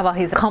her about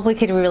his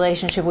complicated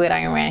relationship with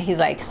Ayn Rand. He's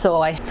like, so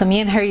me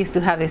and her used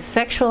to have this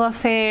sexual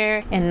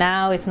affair, and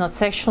now it's not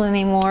sexual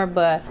anymore,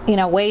 but in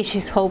a way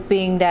she's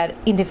hoping that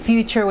in the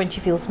future, when she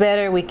feels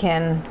better, we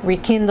can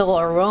rekindle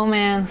our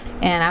romance,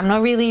 and I'm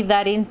not really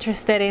that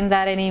interested in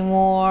that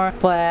anymore,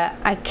 but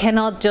I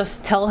cannot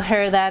just tell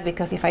her that,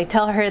 because if I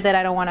tell her that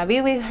I don't want to be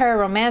with her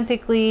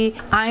romantically,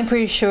 I'm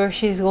pretty sure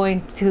she's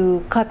going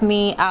to cut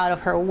me out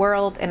of her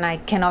world, and I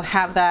cannot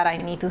have that. I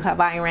need to have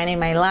Ayn Rand in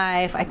my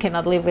life. I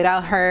cannot live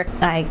without her.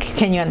 Like,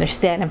 can you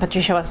understand? And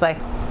Patricia was like,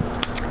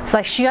 it's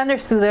like she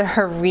understood that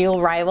her real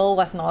rival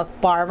was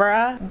not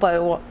Barbara, but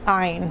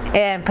Ayn.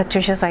 And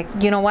Patricia's like,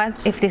 you know what?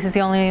 If this is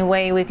the only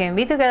way we can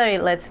be together,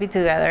 let's be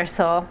together.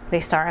 So they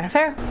start an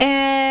affair.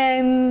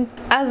 And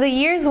as the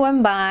years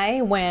went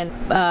by, when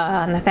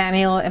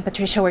Nathaniel and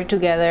Patricia were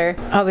together,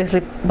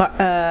 obviously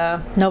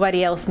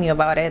nobody else knew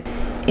about it.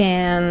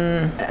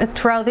 And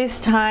throughout this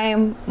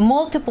time,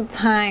 multiple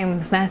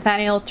times,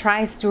 Nathaniel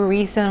tries to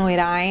reason with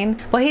Ayn,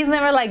 but he's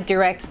never like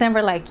direct. It's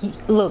never like,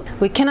 look,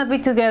 we cannot be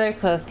together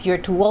because you're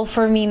too old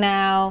for me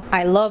now.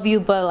 I love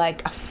you, but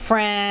like a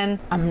friend,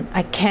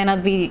 I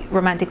cannot be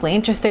romantically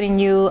interested in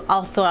you.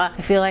 Also, I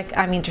feel like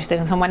I'm interested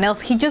in someone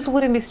else. He just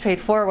wouldn't be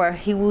straightforward.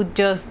 He would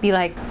just be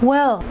like,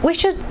 well, we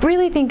should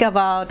really think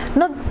about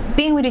not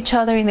being with each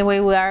other in the way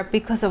we are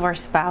because of our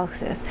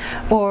spouses,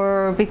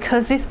 or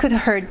because this could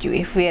hurt you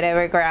if we had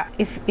ever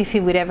if he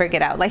would ever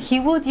get out. Like,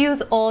 he would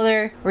use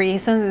other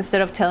reasons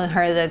instead of telling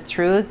her the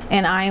truth,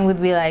 and I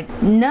would be like,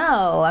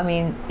 no, I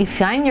mean,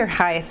 if I'm your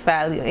highest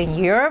value and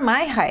you're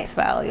my highest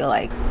value,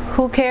 like,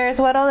 who cares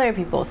what other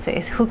people say?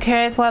 Who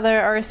cares what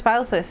our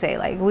spouses say?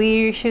 Like,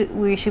 we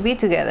should be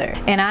together,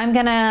 and I'm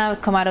gonna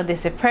come out of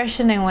this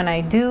depression, and when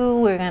I do,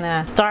 we're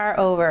gonna start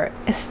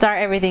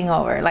everything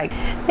over. Like,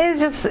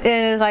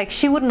 it's like,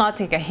 she would not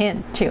take a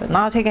hint. She would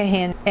not take a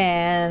hint,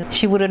 and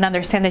she wouldn't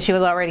understand that she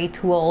was already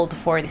too old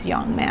for this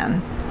young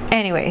man.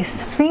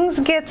 Anyways, things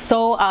get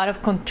so out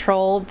of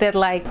control that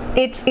like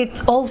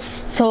it's all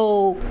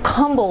so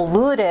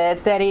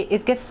convoluted that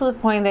it gets to the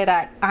point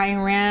that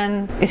Ayn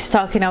Rand is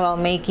talking about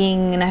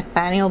making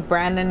Nathaniel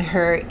Branden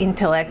her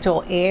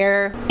intellectual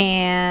heir,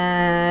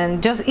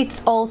 and just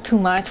it's all too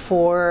much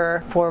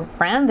for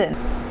Branden.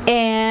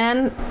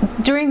 And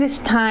during this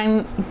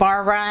time,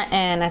 Barbara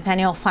and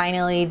Nathaniel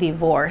finally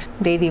divorced.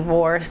 They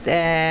divorced,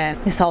 and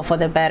it's all for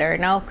the better,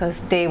 no? Because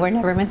they were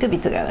never meant to be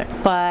together.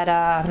 But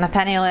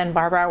Nathaniel and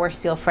Barbara were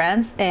still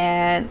friends,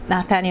 and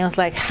Nathaniel's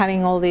like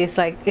having all these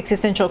like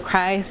existential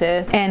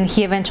crises, and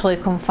he eventually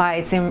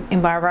confides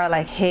in Barbara,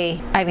 like,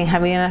 hey, I've been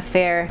having an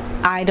affair.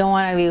 I don't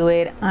want to be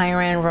with Ayn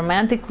Rand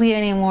romantically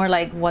anymore.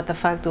 Like, what the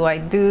fuck do I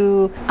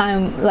do?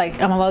 I'm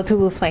about to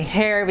lose my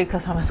hair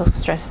because I'm so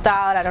stressed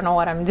out. I don't know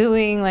what I'm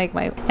doing. Like,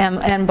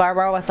 and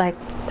Barbara was like,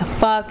 the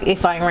fuck,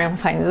 if Ayn Rand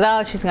finds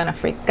out, she's gonna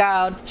freak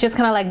out. She's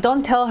kind of like,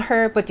 don't tell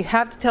her, but you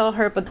have to tell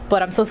her,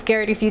 but I'm so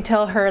scared if you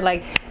tell her.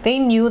 Like, they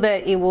knew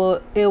that it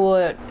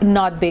would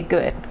not be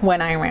good when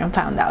Ayn Rand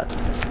found out.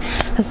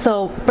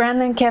 So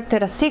Branden kept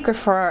it a secret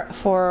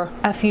for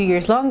a few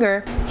years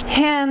longer,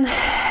 and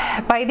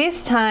by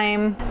this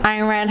time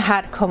Ayn Rand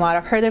had come out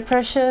of her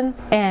depression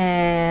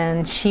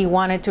and she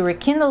wanted to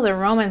rekindle the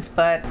romance,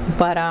 but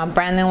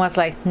Branden was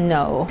like,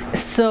 no.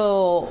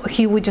 So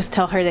he would just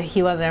tell her that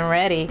he wasn't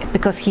ready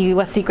because he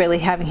was secretly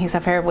having his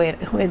affair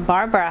with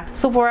Barbara.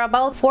 So for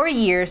about 4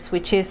 years,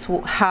 which is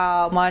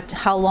how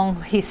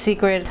long his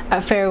secret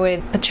affair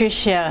with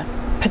Patricia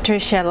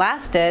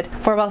lasted,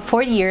 for about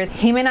 4 years,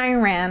 him and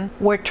Ayn Rand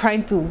were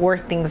trying to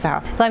work things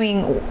out. I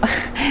mean,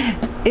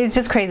 it's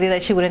just crazy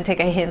that she wouldn't take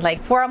a hint.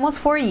 Like, for almost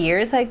 4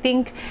 years, I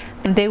think,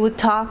 they would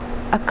talk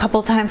a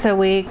couple times a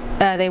week.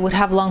 They would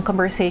have long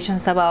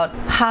conversations about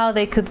how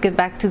they could get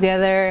back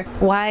together,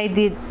 why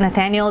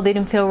Nathaniel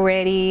didn't feel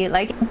ready.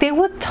 Like, they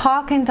would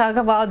talk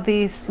about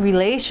this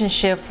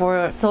relationship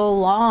for so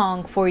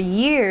long, for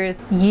years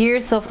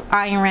of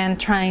Ayn Rand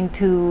trying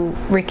to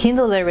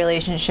rekindle their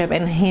relationship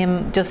and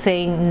him just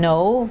saying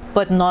no,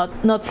 but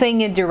not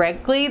saying it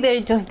directly. They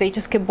just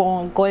kept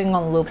on going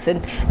on loops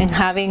and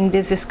having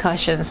these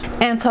discussions.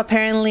 And so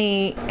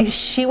apparently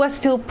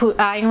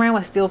Ayn Rand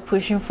was still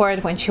pushing for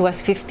it when she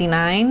was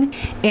 59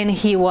 and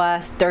he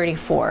was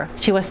 34.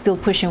 She was still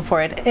pushing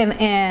for it,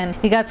 and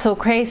it got so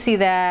crazy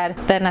that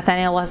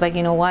Nathaniel was like,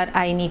 you know what,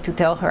 I need to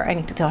tell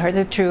her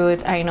the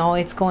truth. I know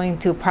it's going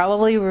to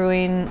probably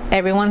ruin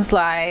everyone's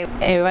life.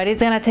 Everybody's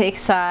gonna take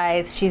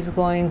sides. She's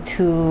going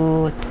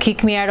to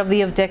kick me out of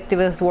the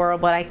objectivist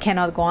world, but I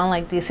cannot go on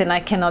like this, and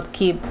I cannot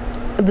keep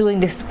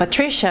doing this to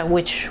Patricia,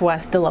 which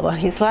was the love of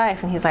his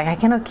life. And he's like, I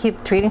cannot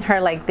keep treating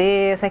her like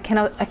this. I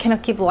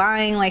cannot keep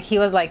lying. Like, he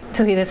was like,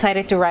 so he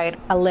decided to write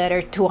a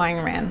letter to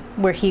Ayn Rand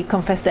where he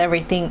confessed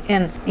everything,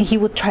 and he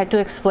would try to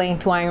explain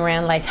to Ayn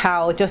Rand like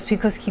how just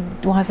because he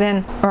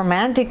wasn't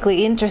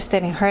romantically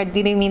interested in her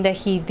didn't mean that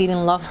he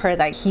didn't love her.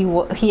 Like,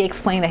 he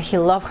explained that he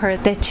loved her,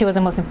 that she was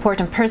the most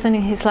important person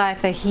in his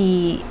life, that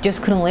he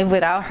just couldn't live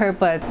without her,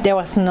 but there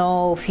was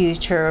no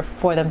future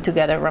for them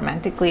together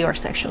romantically or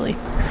sexually.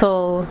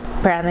 So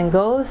Branden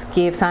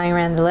gives Ayn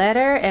Rand the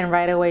letter, and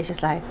right away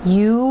she's like,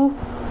 you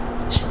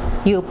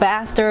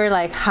bastard,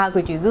 like, how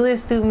could you do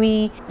this to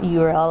me?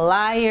 You're a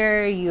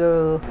liar.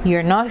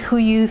 You're not who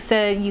you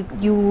said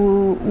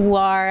you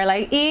are.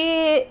 Like,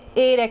 it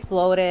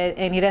exploded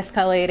and it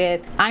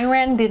escalated. Ayn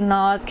Rand did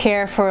not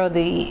care for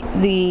the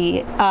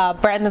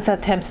Branden's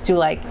attempts to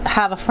like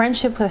have a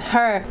friendship with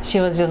her.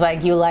 She was just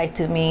like, you lied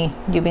to me.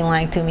 You've been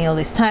lying to me all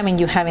this time, and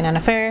you having an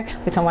affair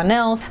with someone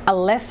else, a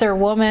lesser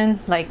woman.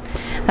 Like,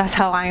 that's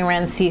how Ayn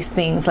Rand sees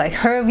things. Like,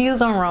 her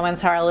views on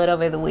romance are a little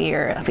bit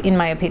weird, in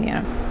my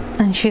opinion.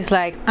 And and she's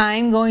like,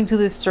 I'm going to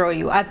destroy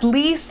you. At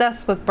least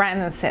that's what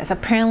Branden says.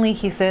 Apparently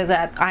he says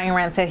that Ayn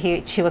Rand said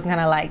she was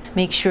gonna like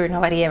make sure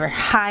nobody ever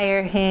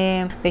hired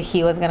him, that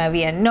he was gonna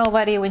be a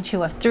nobody when she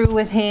was through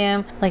with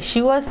him. Like,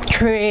 she was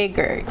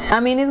triggered.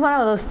 I mean, it's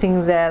one of those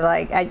things that,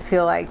 like, I just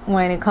feel like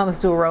when it comes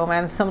to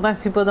romance,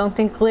 sometimes people don't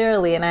think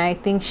clearly, and I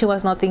think she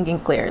was not thinking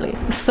clearly.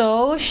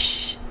 So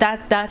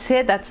that's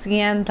it. That's the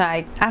end.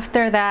 Like,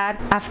 after that,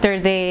 after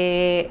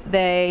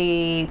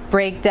they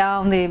break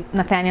down the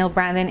Nathaniel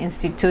Branden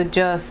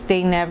Institute,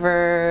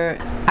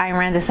 Ayn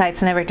Rand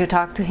decides never to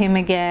talk to him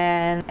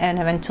again, and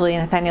eventually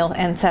Nathaniel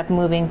ends up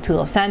moving to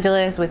Los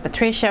Angeles with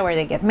Patricia, where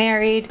they get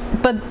married.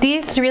 But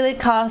this really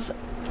caused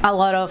a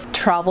lot of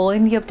trouble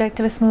in the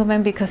objectivist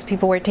movement because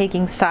people were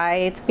taking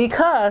sides,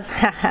 because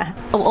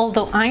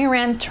although Ayn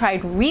Rand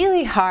tried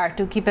really hard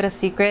to keep it a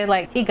secret,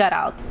 like, it got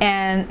out,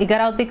 and it got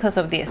out because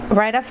of this.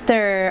 Right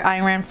after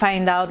Ayn Rand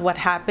found out what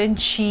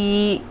happened,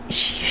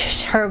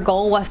 her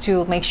goal was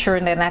to make sure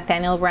that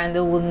Nathaniel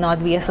Branden would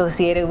not be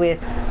associated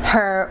with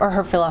her or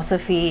her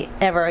philosophy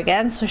ever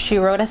again. So she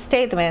wrote a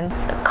statement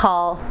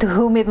called "To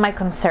Whom It Might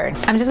Concern."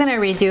 I'm just gonna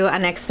read you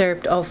an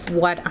excerpt of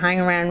what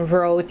Ayn Rand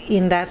wrote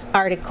in that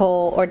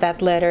article, or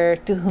that letter,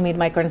 "To Whom It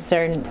Might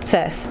Concern." It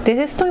says, "This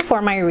is to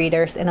inform my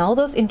readers and all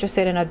those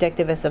interested in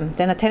objectivism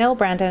that Nathaniel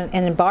Branden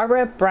and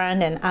Barbara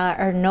Branden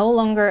are no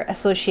longer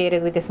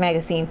associated with this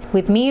magazine,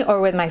 with me, or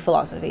with my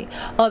philosophy."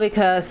 Oh,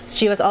 because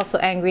she was also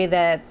angry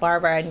that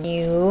Barbara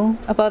knew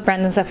about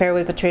Branden's affair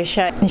with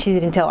Patricia and she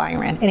didn't tell Ayn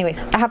Rand. Anyways,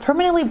 "I have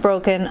permanently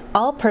broken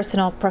all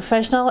personal,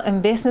 professional,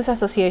 and business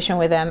association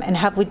with them, and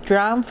have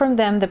withdrawn from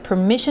them the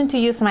permission to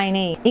use my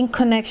name in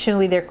connection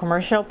with their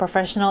commercial,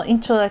 professional,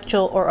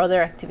 intellectual, or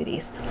other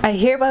activities. I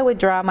hereby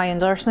withdraw my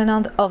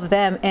endorsement of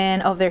them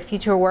and of their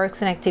future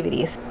works and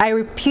activities. I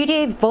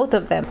repudiate both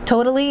of them,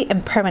 totally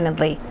and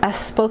permanently, as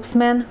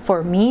spokesmen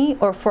for me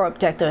or for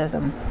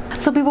objectivism."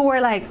 So people were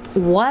like,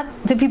 what?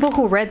 The people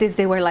who read this,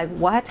 they were like,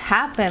 what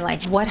happened?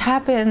 Like, what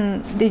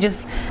happened? They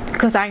just,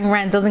 because Ayn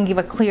Rand doesn't give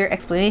a clear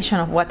explanation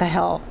of what the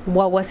hell,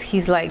 what was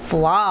his like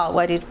flaw,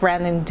 what did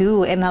Branden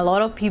do? And a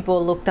lot of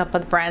people looked up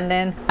at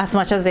Branden as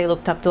much as they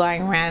looked up to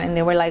Ayn Rand, and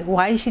they were like,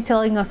 why is she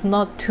telling us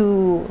not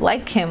to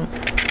like him?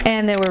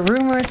 And there were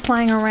rumors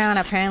flying around.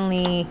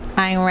 Apparently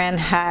Ayn Rand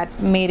had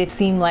made it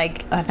seem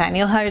like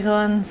Nathaniel had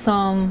done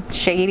some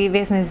shady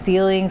business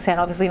dealings, and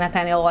obviously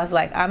Nathaniel was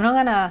like, I'm not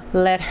gonna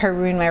let her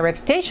ruin my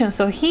reputation.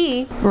 So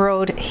he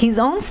wrote his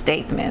own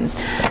statement,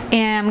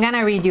 and I'm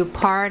gonna read you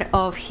part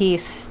of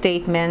his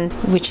statement,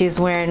 which is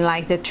where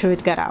like the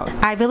truth got out.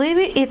 "I believe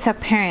it's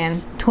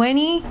apparent to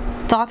any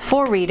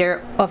thoughtful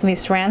reader of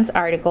Miss Rand's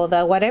article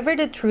that whatever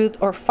the truth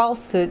or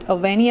falsehood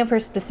of any of her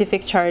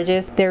specific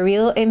charges, the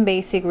real and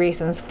basic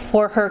reasons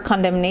for her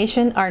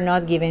condemnation are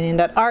not given in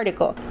that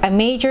article. A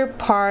major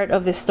part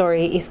of the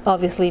story is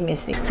obviously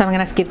missing." So I'm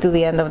gonna skip to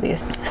the end of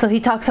this. So he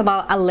talks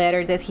about a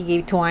letter that he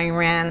gave to Ayn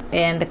Rand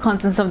and the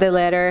contents of the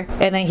letter,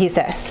 and then he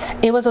says,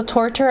 "It was a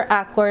torture,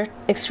 awkward,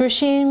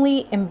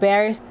 excruciatingly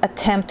embarrassed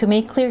attempt to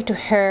make clear to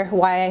her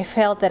why I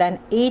felt that an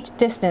age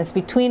distance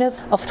between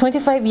us of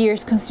 25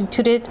 years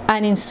constituted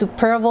an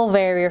insuperable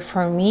barrier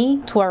for me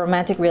to a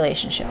romantic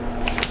relationship."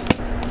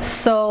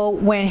 So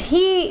when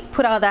he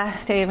put out that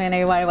statement,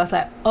 everybody was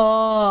like,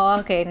 oh,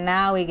 okay,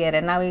 now we get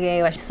it. Now we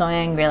get it. She's so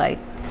angry, like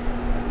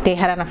they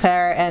had an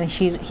affair and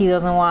he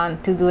doesn't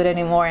want to do it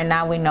anymore, and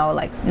now we know,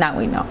 like, now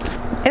we know.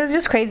 It was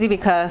just crazy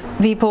because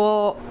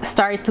people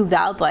started to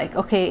doubt, like,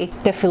 okay,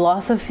 the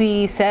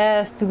philosophy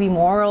says to be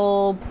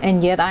moral,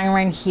 and yet Ayn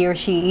Rand here,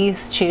 she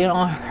is cheating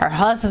on her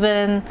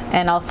husband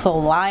and also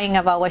lying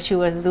about what she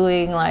was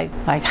doing. Like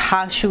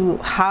how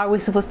are we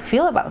supposed to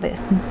feel about this?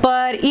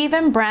 But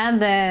even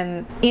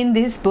Branden, in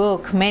this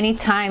book, many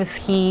times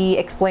he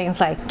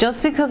explains, like,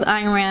 just because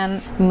Ayn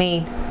Rand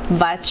made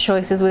bad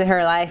choices with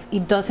her life,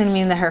 it doesn't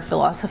mean that her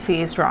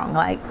philosophy is wrong.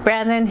 Like,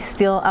 Branden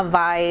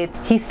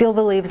he still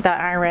believes that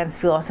Ayn Rand's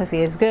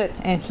philosophy is good,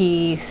 and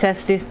he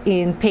says this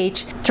in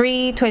page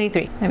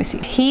 323. Let me see.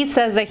 He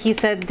says that he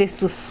said this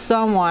to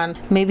someone,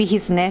 maybe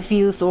his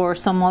nephews or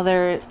some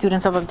other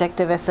students of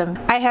objectivism.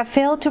 "I have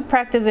failed to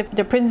practice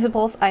the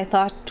principles I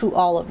taught to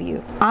all of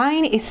you.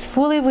 Ayn is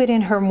fully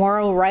within her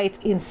moral rights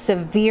in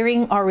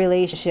severing our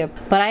relationship,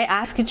 but I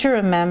ask you to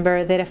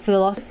remember that a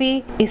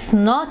philosophy is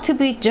not to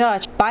be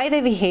judged by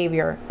the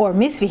behavior or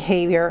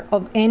misbehavior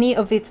of any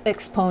of its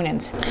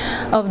exponents.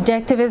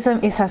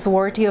 Objectivism is as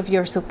worthy of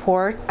your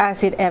support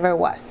as it ever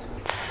was."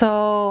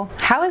 So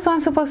how is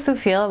one supposed to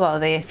feel about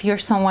this if you're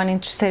someone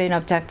interested in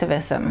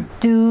objectivism?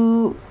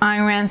 Do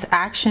Ayn Rand's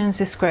actions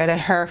discredit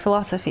her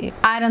philosophy?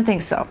 I don't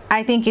think so.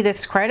 I think it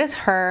discredits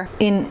her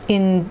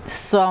in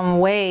some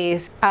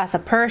ways as a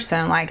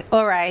person. Like,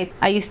 all right,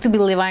 I used to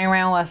believe Ayn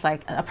Rand was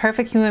like a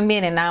perfect human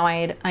being, and now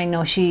I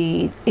know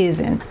she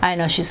isn't. I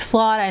know she's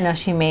flawed, I know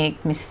she made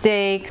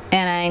mistakes,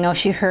 and I know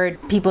she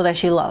hurt people that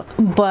she loved.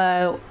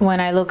 But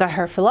when I look at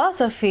her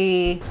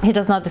philosophy, it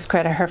does not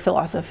discredit her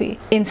philosophy.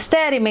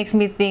 Instead, it makes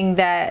me think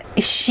that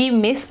she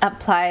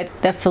misapplied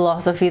the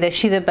philosophy that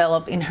she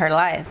developed in her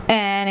life.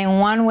 And in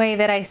one way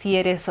that I see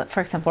it is,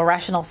 for example,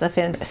 rational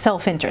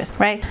self-interest,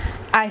 right?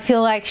 I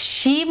feel like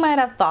she might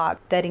have thought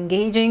that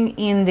engaging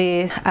in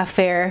this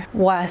affair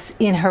was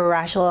in her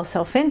rational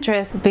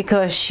self-interest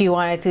because she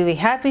wanted to be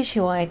happy, she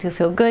wanted to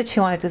feel good, she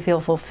wanted to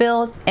feel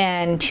fulfilled,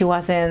 and she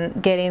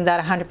wasn't getting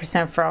that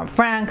 100% from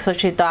Frank, so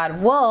she thought,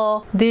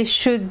 well, this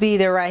should be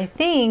the right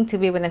thing to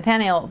be with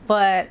Nathaniel.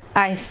 But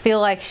I feel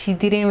like she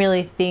didn't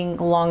really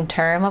think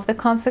long-term of the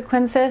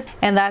consequences,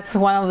 and that's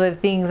one of the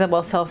things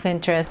about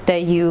self-interest,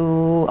 that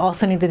you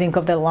also need to think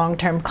of the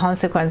long-term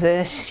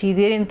consequences. She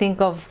didn't think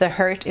of the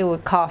hurt it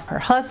would cause her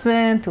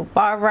husband, to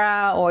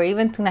Barbara, or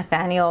even to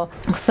Nathaniel.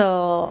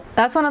 So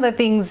that's one of the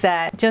things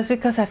that just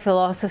because a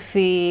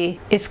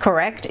philosophy is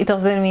correct, it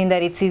doesn't mean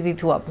that it's easy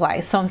to apply.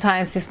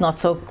 Sometimes it's not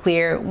so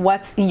clear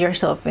what's in your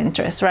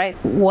self-interest, right?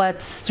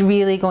 What's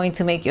really going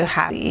to make you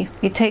happy.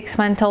 It takes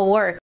mental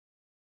work.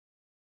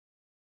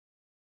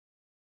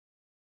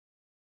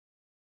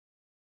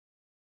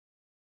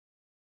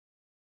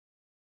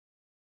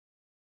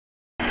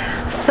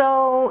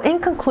 So in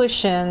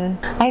conclusion,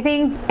 I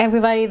think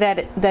everybody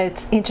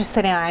that's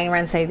interested in Ayn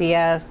Rand's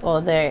ideas, or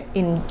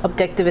in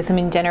objectivism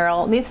in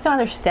general, needs to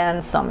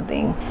understand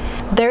something.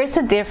 There is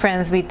a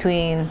difference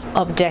between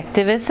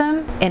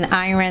objectivism and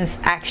Ayn Rand's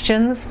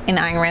actions and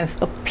Ayn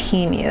Rand's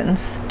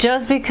opinions.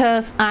 Just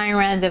because Ayn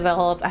Rand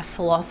developed a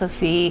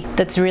philosophy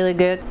that's really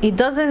good, it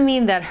doesn't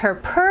mean that her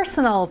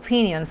personal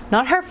opinions,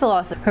 not her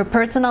philosophy, her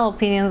personal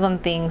opinions on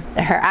things,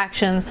 her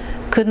actions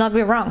could not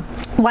be wrong.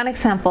 One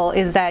example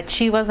is that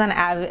she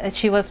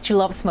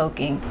loved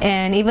smoking,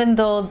 and even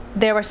though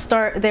there were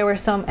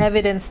some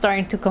evidence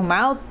starting to come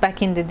out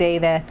back in the day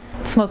that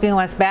smoking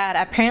was bad,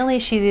 apparently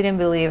she didn't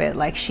believe it.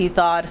 Like, she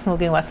thought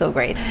smoking was so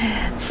great.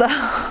 So,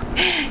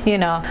 you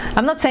know,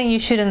 I'm not saying you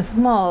shouldn't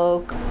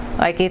smoke.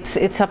 Like, it's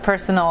your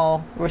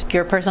personal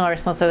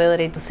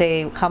responsibility to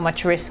say how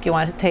much risk you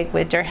want to take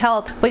with your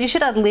health, but you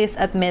should at least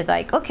admit,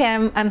 like, okay,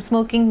 I'm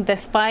smoking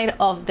despite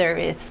of the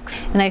risks.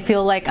 And I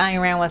feel like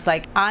Ayn Rand was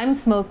like, I'm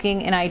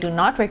smoking and I do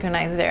not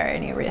recognize there are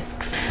any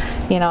risks.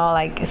 You know,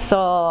 like,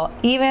 so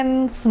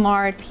even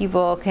smart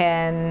people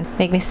can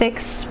make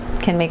mistakes,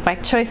 can make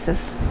bad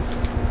choices.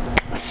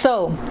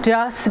 So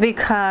just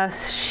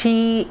because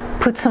she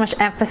put so much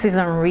emphasis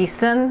on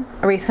reason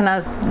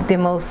as the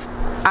most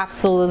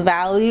absolute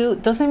value,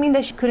 doesn't mean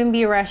that she couldn't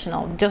be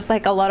irrational. Just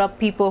like a lot of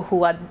people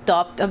who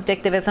adopt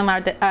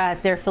objectivism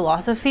as their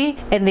philosophy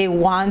and they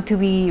want to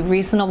be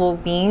reasonable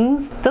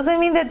beings, doesn't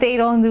mean that they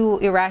don't do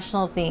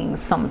irrational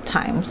things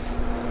sometimes,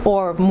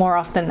 or more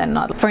often than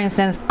not. For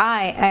instance,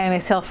 I am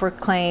a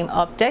self-proclaimed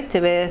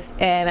objectivist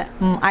and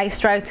I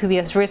strive to be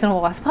as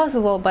reasonable as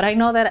possible, but I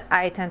know that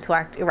I tend to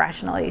act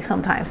irrationally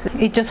sometimes.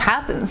 It just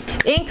happens.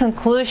 In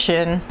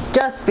conclusion,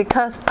 just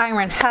because Ayn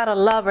Rand had a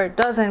lover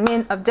doesn't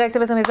mean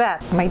objectivism is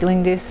bad. Am I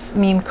doing this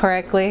meme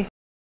correctly?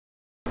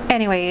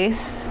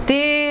 Anyways,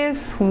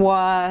 this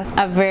was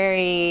a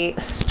very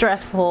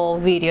stressful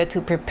video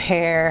to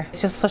prepare.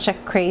 It's just such a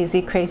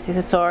crazy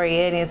story,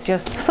 and it's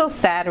just so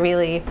sad,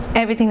 really,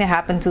 everything that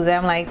happened to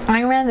them. Like,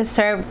 Ayn Rand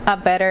deserved a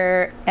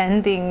better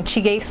ending. She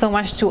gave so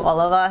much to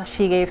all of us.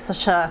 She gave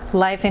such a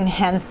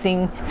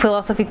life-enhancing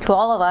philosophy to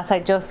all of us.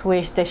 I just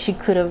wish that she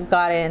could have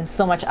gotten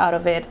so much out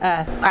of it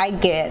as I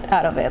get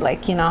out of it.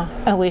 Like, you know,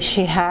 I wish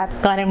she had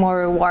gotten more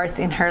rewards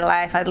in her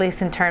life, at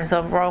least in terms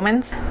of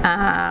romance,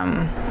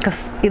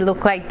 because it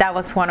looked like that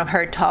was one of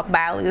her top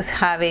values,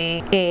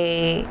 having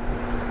a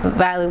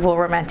valuable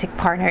romantic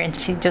partner, and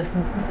she just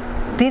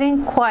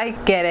didn't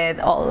quite get it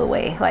all the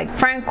way. Like,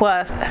 Frank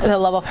was the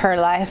love of her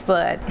life,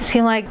 but it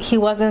seemed like he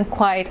wasn't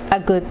quite a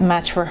good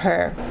match for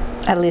her,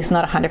 at least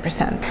not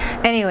 100%.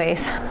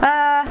 Anyways,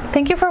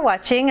 thank you for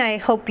watching. I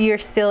hope you're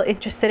still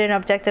interested in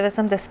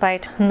objectivism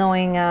despite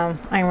knowing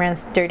Ayn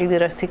Rand's dirty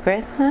little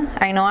secret.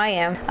 I know I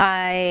am.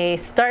 I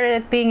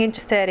started being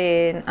interested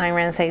in Ayn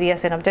Rand's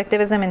ideas in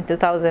objectivism in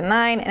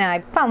 2009, and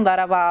I found out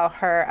about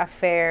her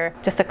affair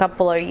just a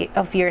couple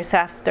of years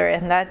after,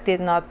 and that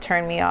did not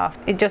turn me off.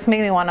 It just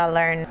made me want to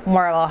learn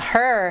more about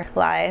her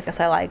life, because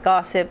I like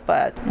gossip,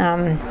 but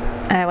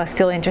I was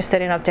still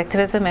interested in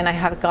objectivism, and I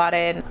have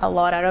gotten a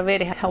lot out of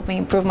it. It helped me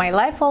improve my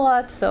life a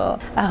lot, so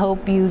I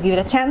hope you give it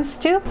a chance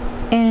too.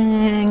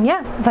 And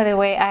yeah, by the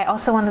way, I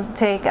also wanted to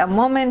take a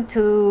moment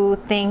to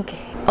thank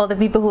all the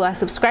people who have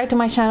subscribed to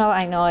my channel.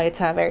 I know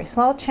it's a very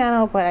small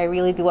channel, but I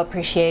really do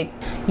appreciate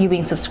you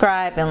being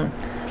subscribed and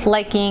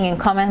liking and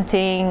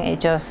commenting. It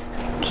just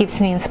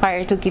keeps me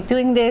inspired to keep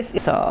doing this,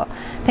 so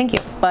thank you.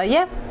 But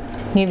yeah,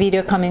 new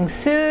video coming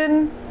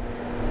soon,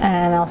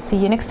 and I'll see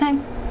you next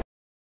time.